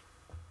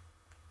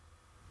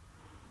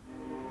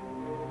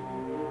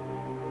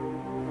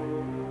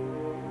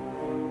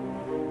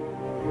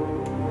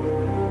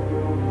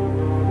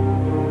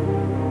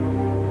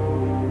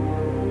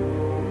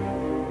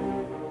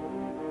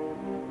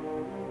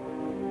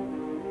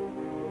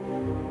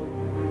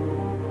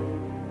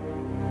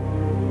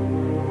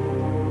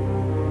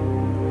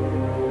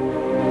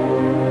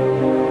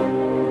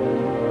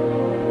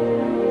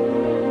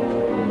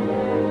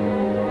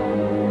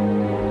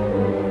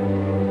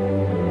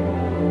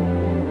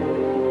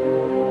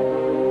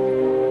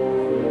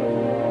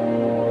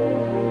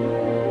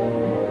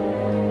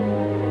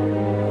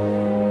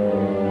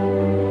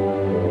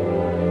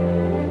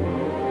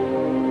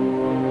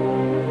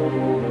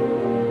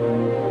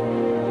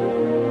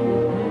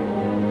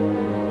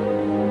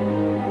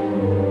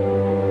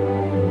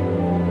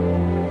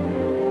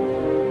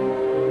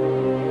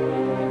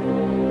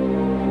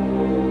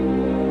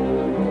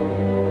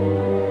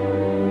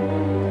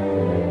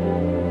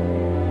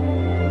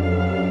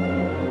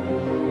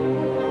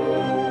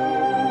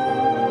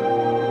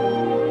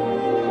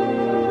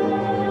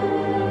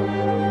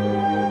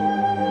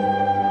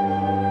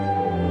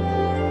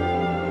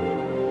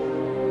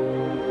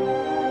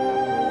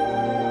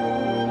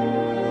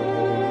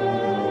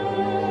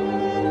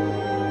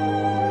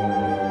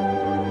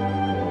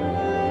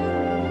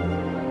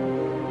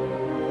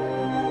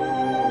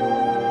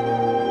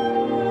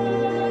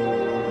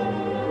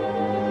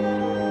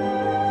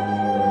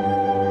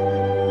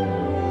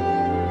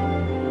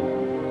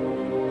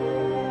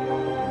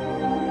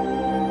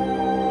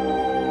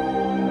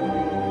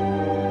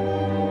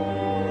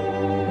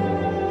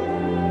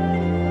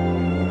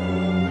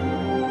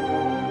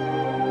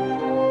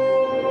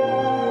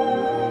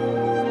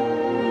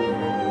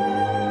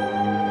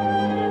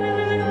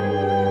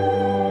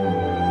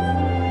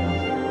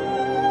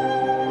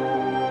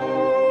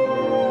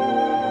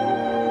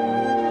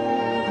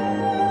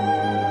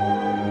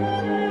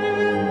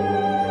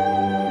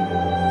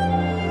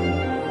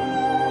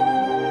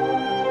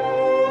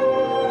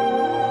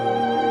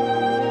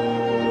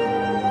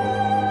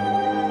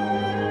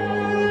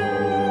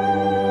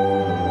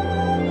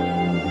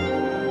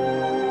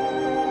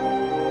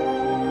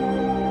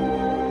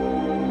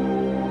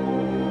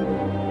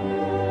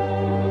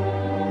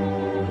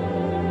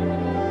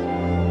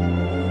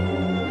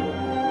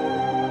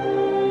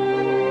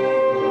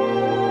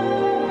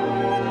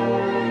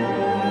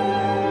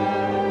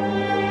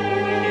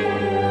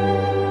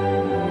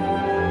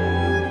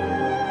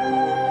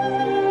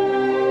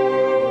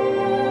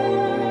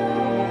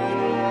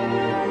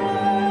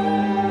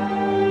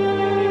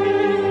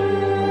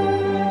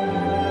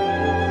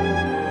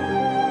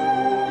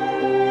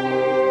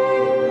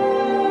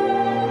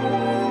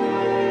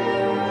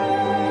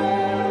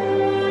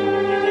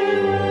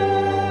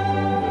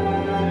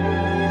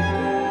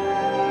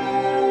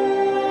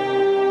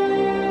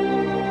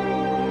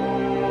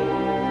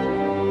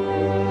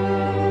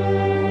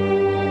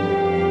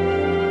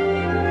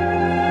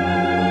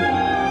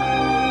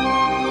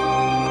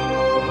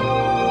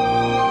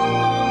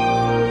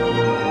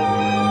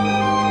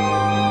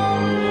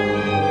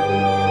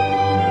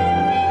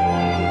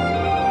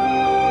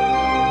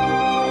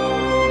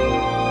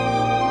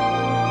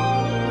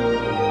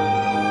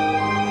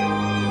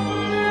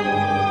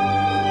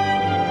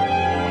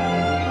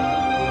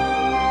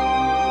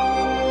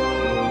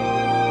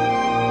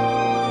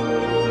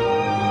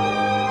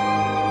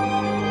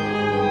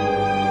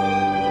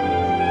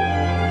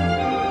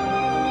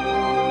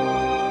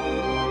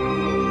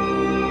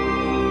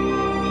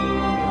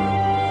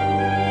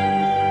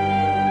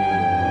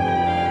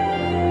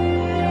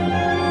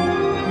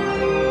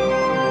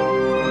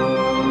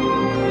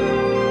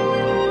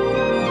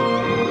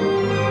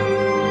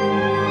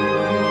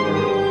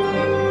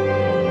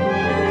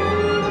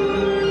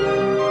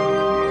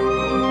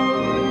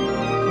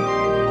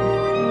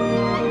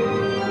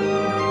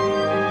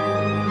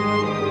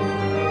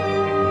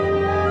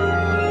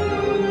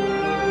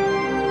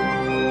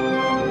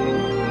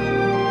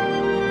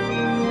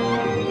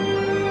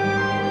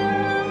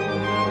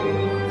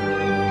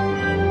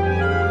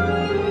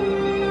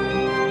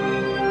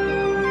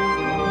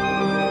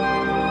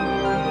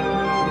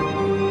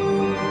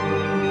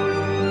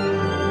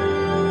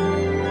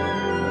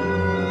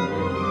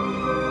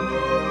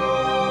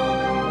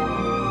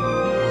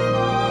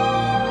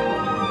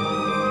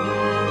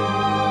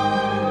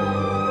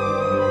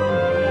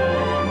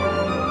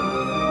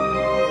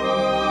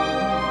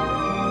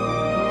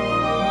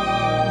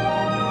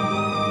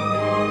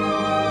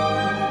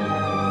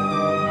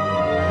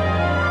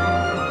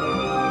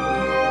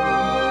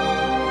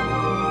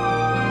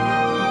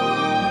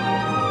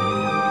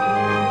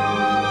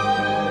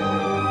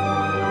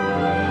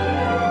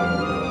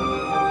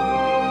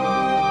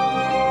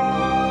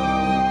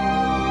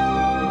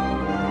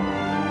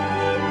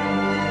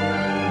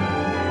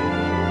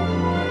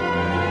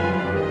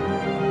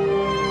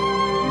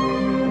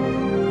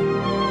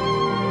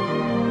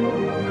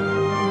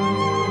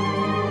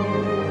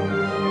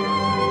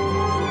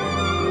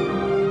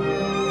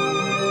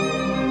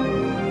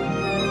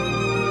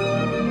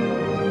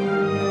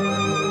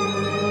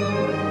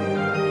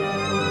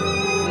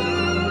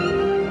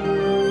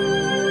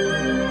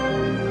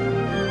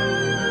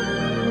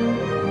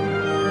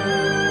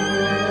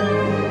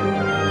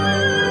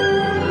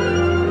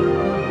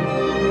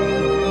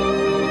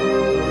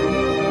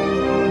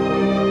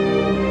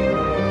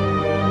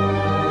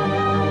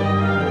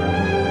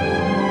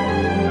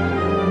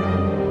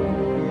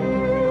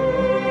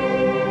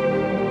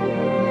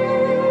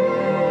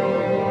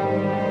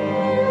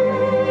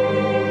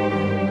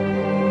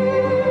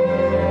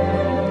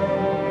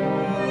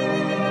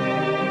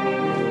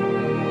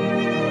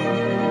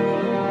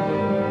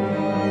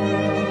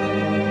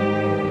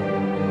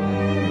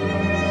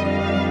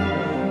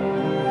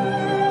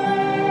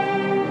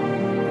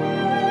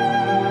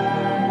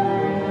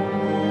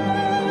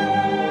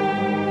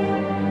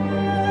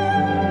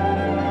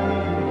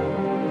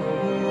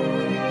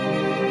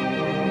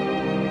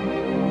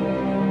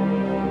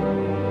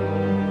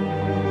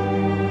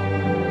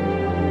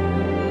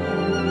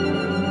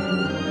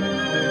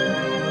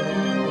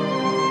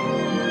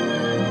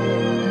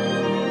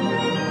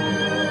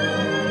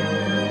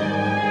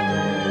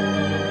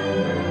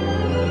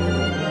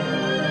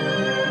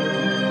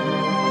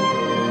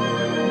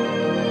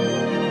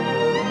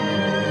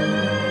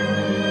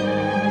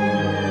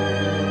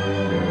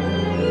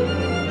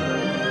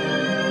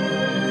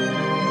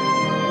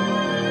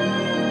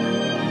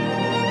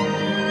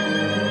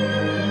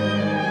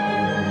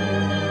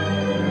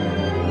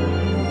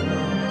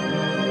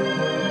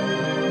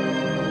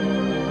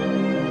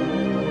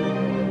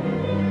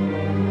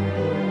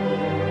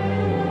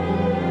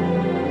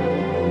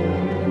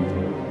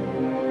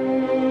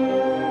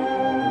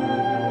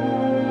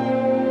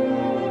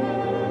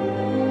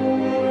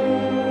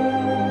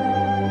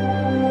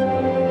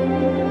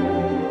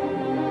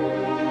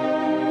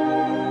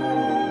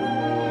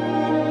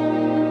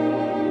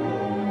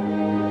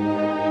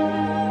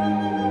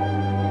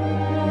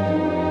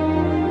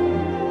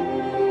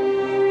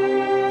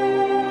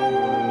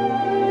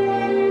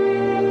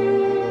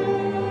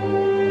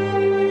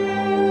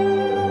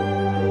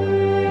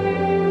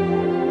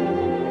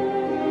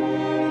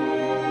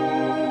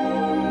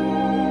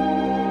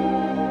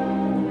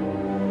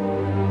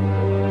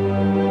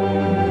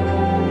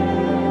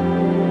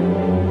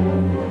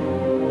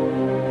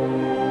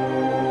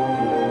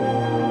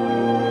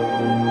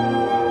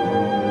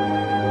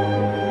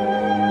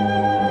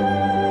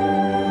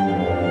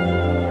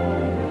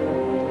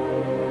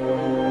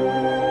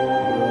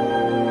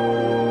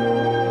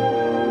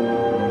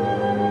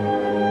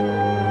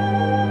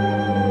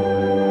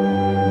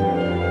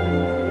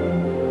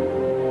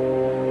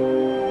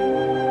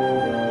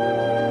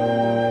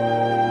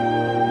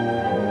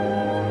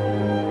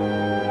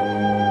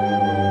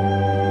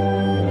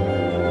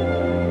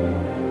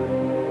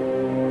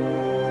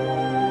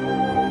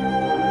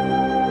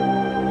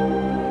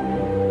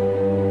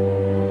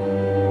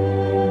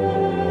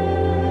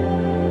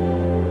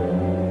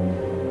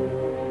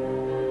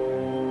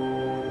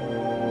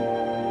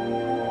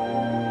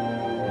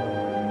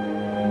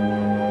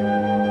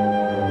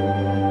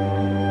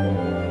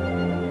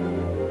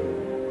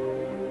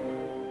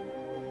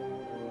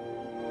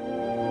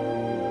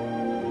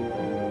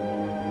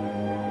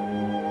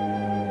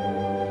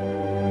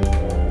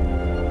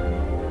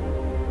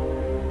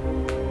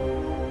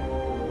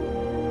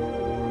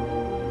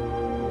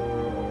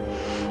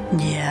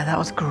 Yeah, that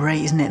was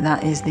great, isn't it?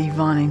 That is the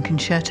Violin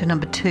Concerto No.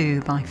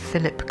 2 by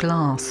Philip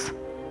Glass.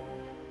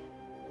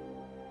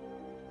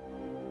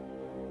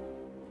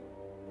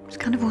 It's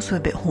kind of also a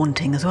bit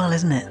haunting as well,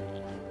 isn't it?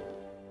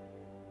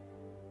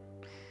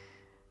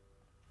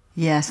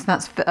 Yes,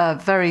 that's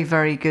very,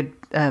 very good.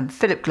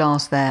 Philip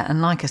Glass there.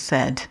 And like I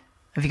said,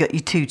 have you got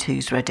your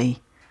tutus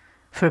ready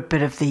for a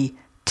bit of the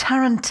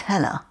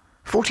Tarantella?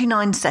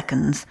 49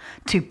 seconds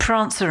to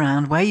prance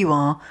around where you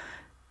are.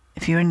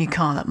 If you're in your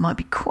car, that might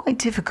be quite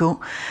difficult.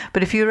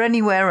 But if you're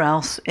anywhere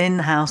else, in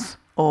the house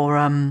or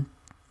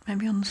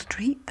maybe on the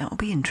street, that would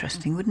be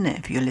interesting, wouldn't it?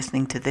 If you're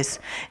listening to this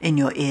in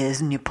your ears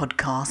and your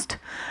podcast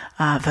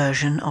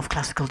version of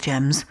Classical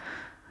Gems,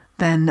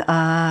 then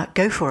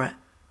go for it.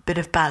 Bit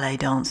of ballet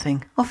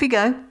dancing. Off you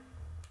go.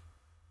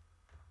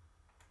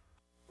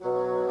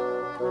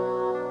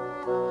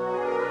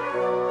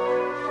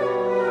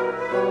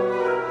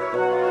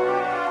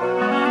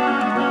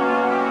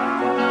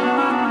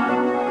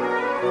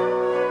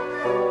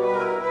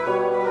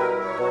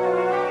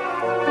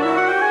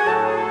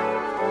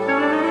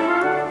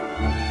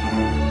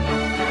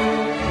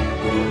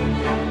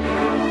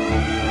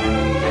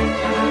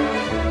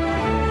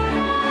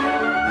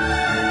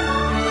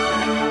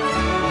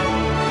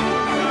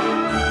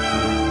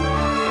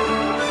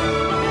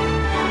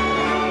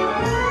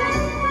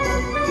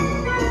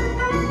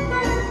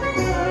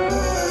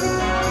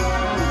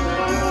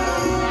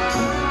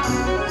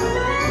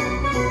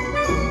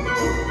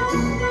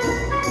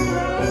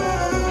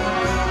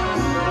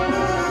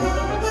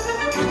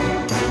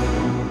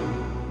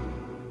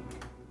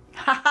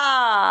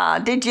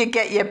 Did you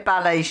get your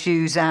ballet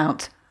shoes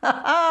out?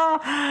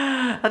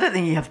 I don't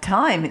think you have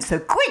time. It's so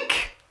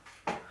quick.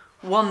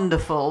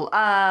 Wonderful.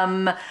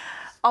 I'm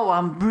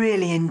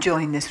really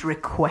enjoying this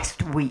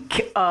request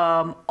week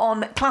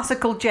on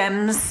Classical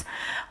Gems,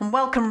 on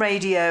Welcome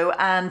Radio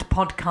and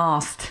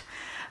podcast.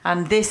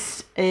 And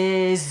this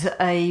is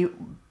a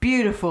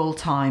beautiful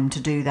time to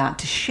do that,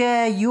 to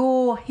share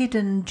your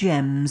hidden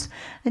gems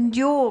and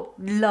your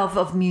love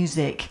of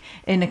music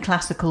in a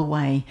classical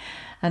way.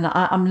 And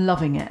I'm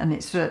loving it, and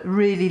it's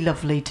really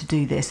lovely to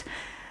do this.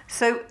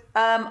 So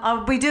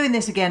I'll be doing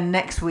this again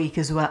next week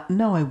as well.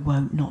 No, I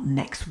won't. Not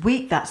next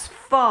week. That's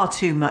far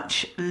too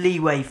much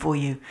leeway for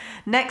you.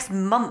 Next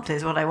month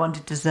is what I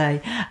wanted to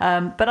say.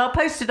 But I'll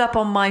post it up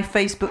on my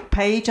Facebook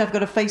page. I've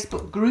got a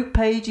Facebook group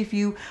page. If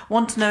you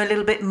want to know a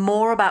little bit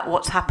more about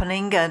what's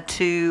happening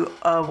to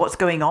what's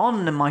going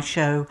on in my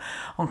show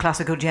on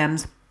Classical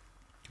Gems,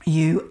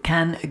 you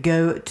can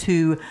go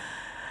to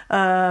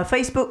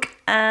Facebook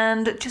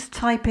and just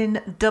type in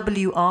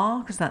WR,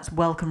 because that's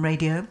Welcome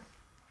Radio,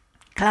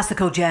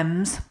 Classical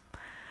Gems,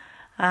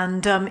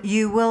 and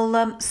you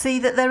will see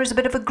that there is a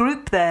bit of a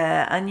group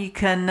there, and you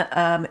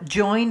can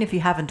join if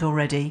you haven't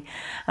already.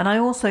 And I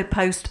also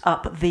post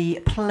up the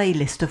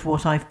playlist of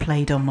what I've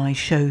played on my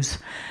shows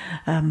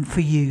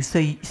for you. So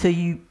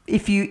you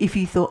if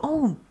you thought,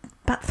 oh,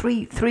 about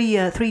three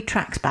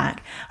tracks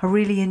back, I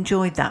really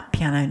enjoyed that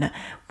piano. Now,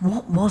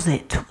 what was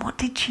it? What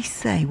did she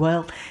say?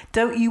 Well,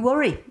 don't you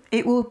worry.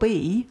 It will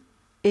be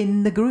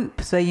in the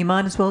group, so you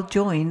might as well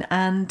join,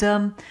 and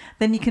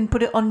then you can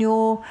put it on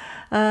your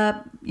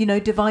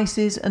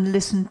devices and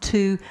listen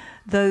to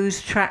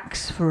those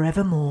tracks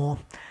forevermore.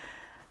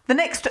 The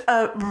next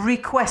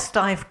request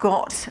I've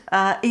got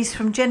is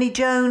from Jenny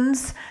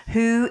Jones,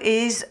 who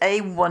is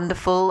a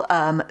wonderful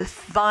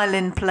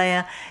violin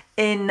player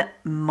in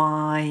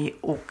my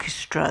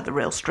orchestra, the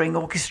Real String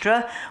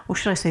Orchestra. Or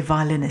should I say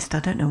violinist? I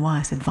don't know why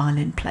I said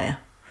violin player.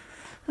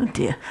 Oh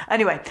dear.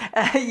 Anyway,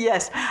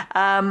 yes,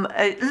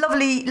 a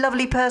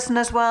lovely person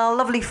as well,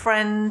 lovely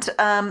friend,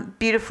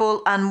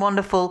 beautiful and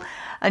wonderful.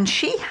 And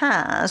she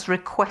has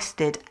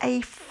requested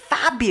a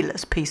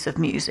fabulous piece of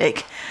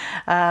music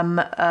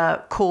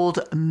called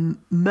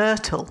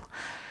Myrtle.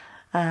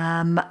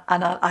 And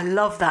I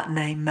love that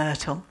name,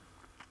 Myrtle.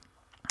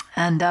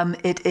 And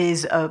it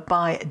is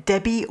by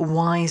Debbie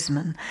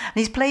Wiseman. And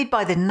he's played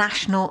by the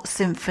National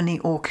Symphony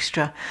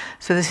Orchestra.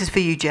 So this is for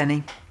you,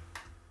 Jenny.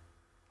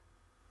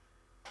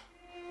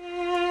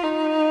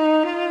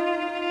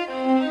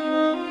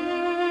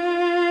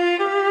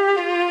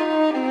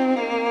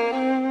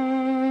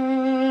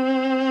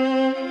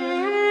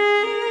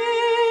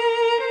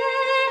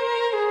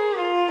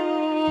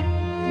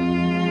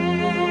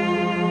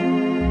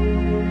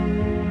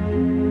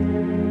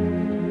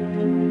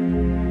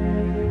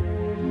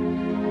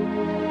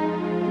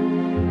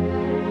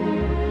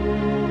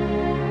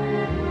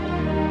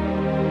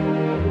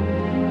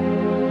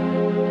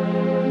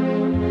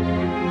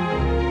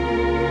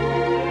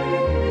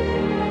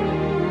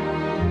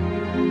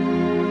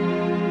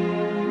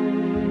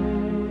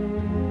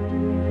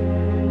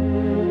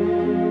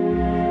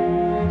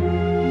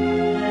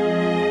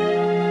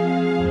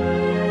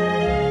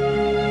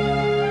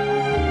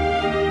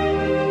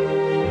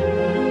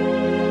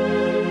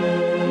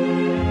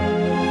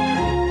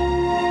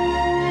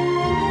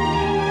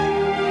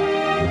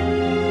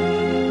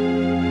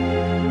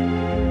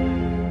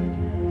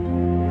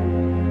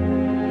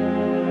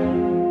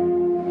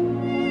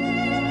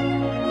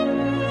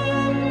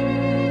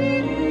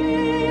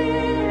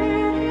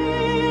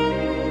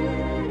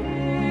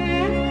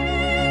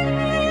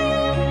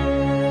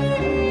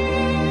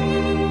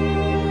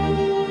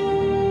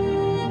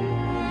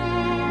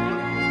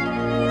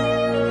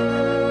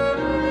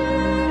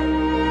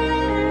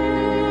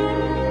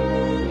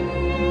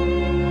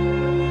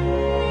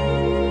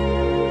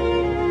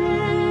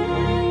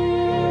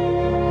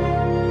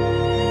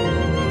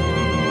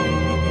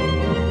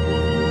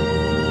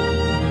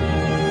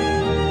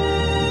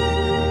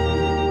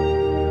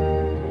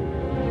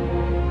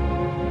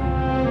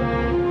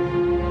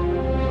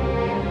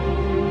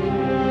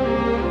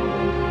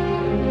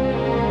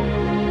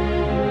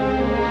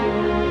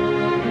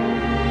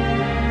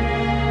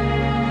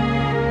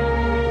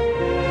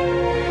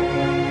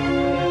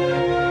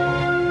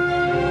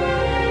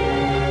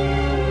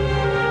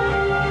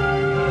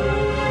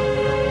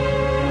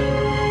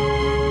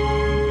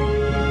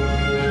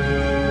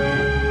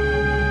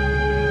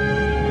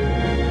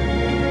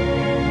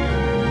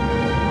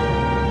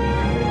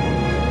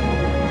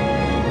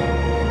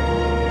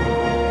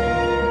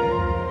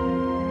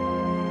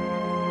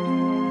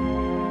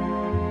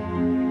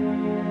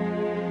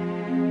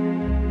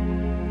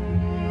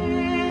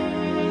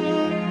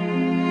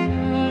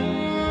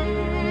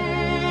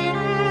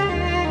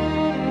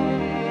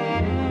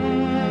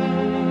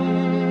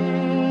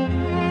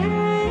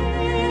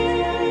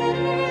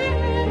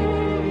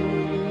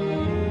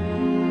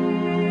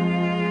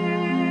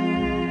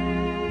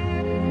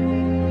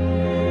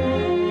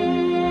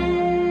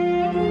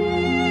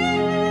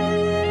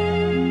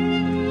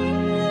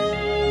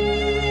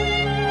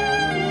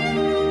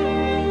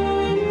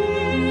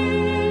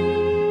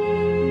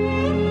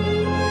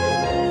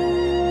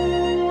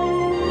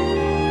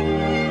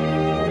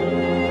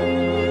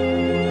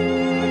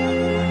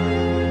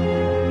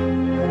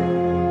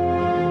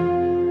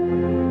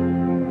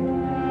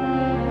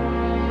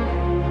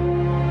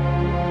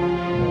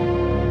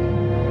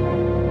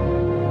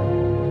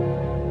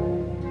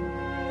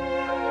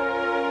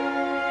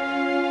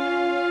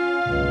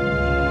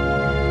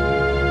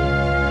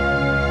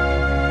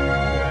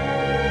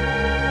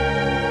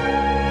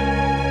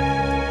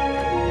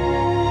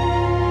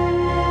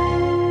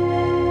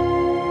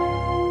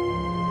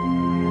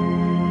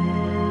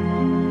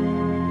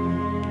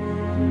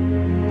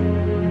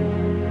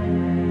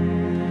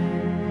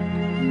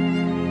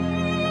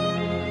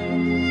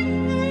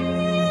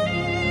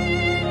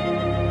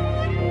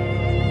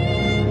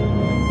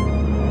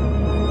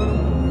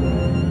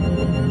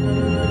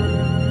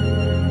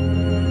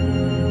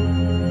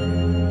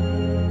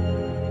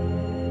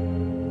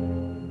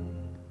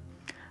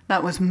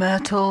 That was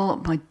Myrtle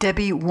by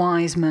Debbie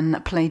Wiseman,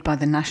 played by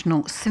the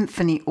National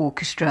Symphony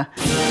Orchestra.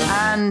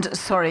 And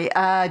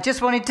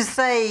just wanted to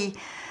say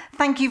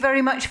thank you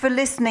very much for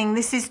listening.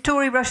 This is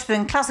Tori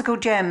Rushton, Classical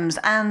Gems,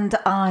 and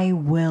I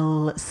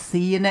will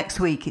see you next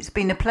week. It's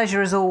been a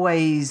pleasure as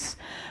always.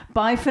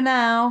 Bye for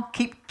now.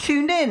 Keep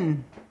tuned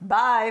in.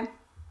 Bye.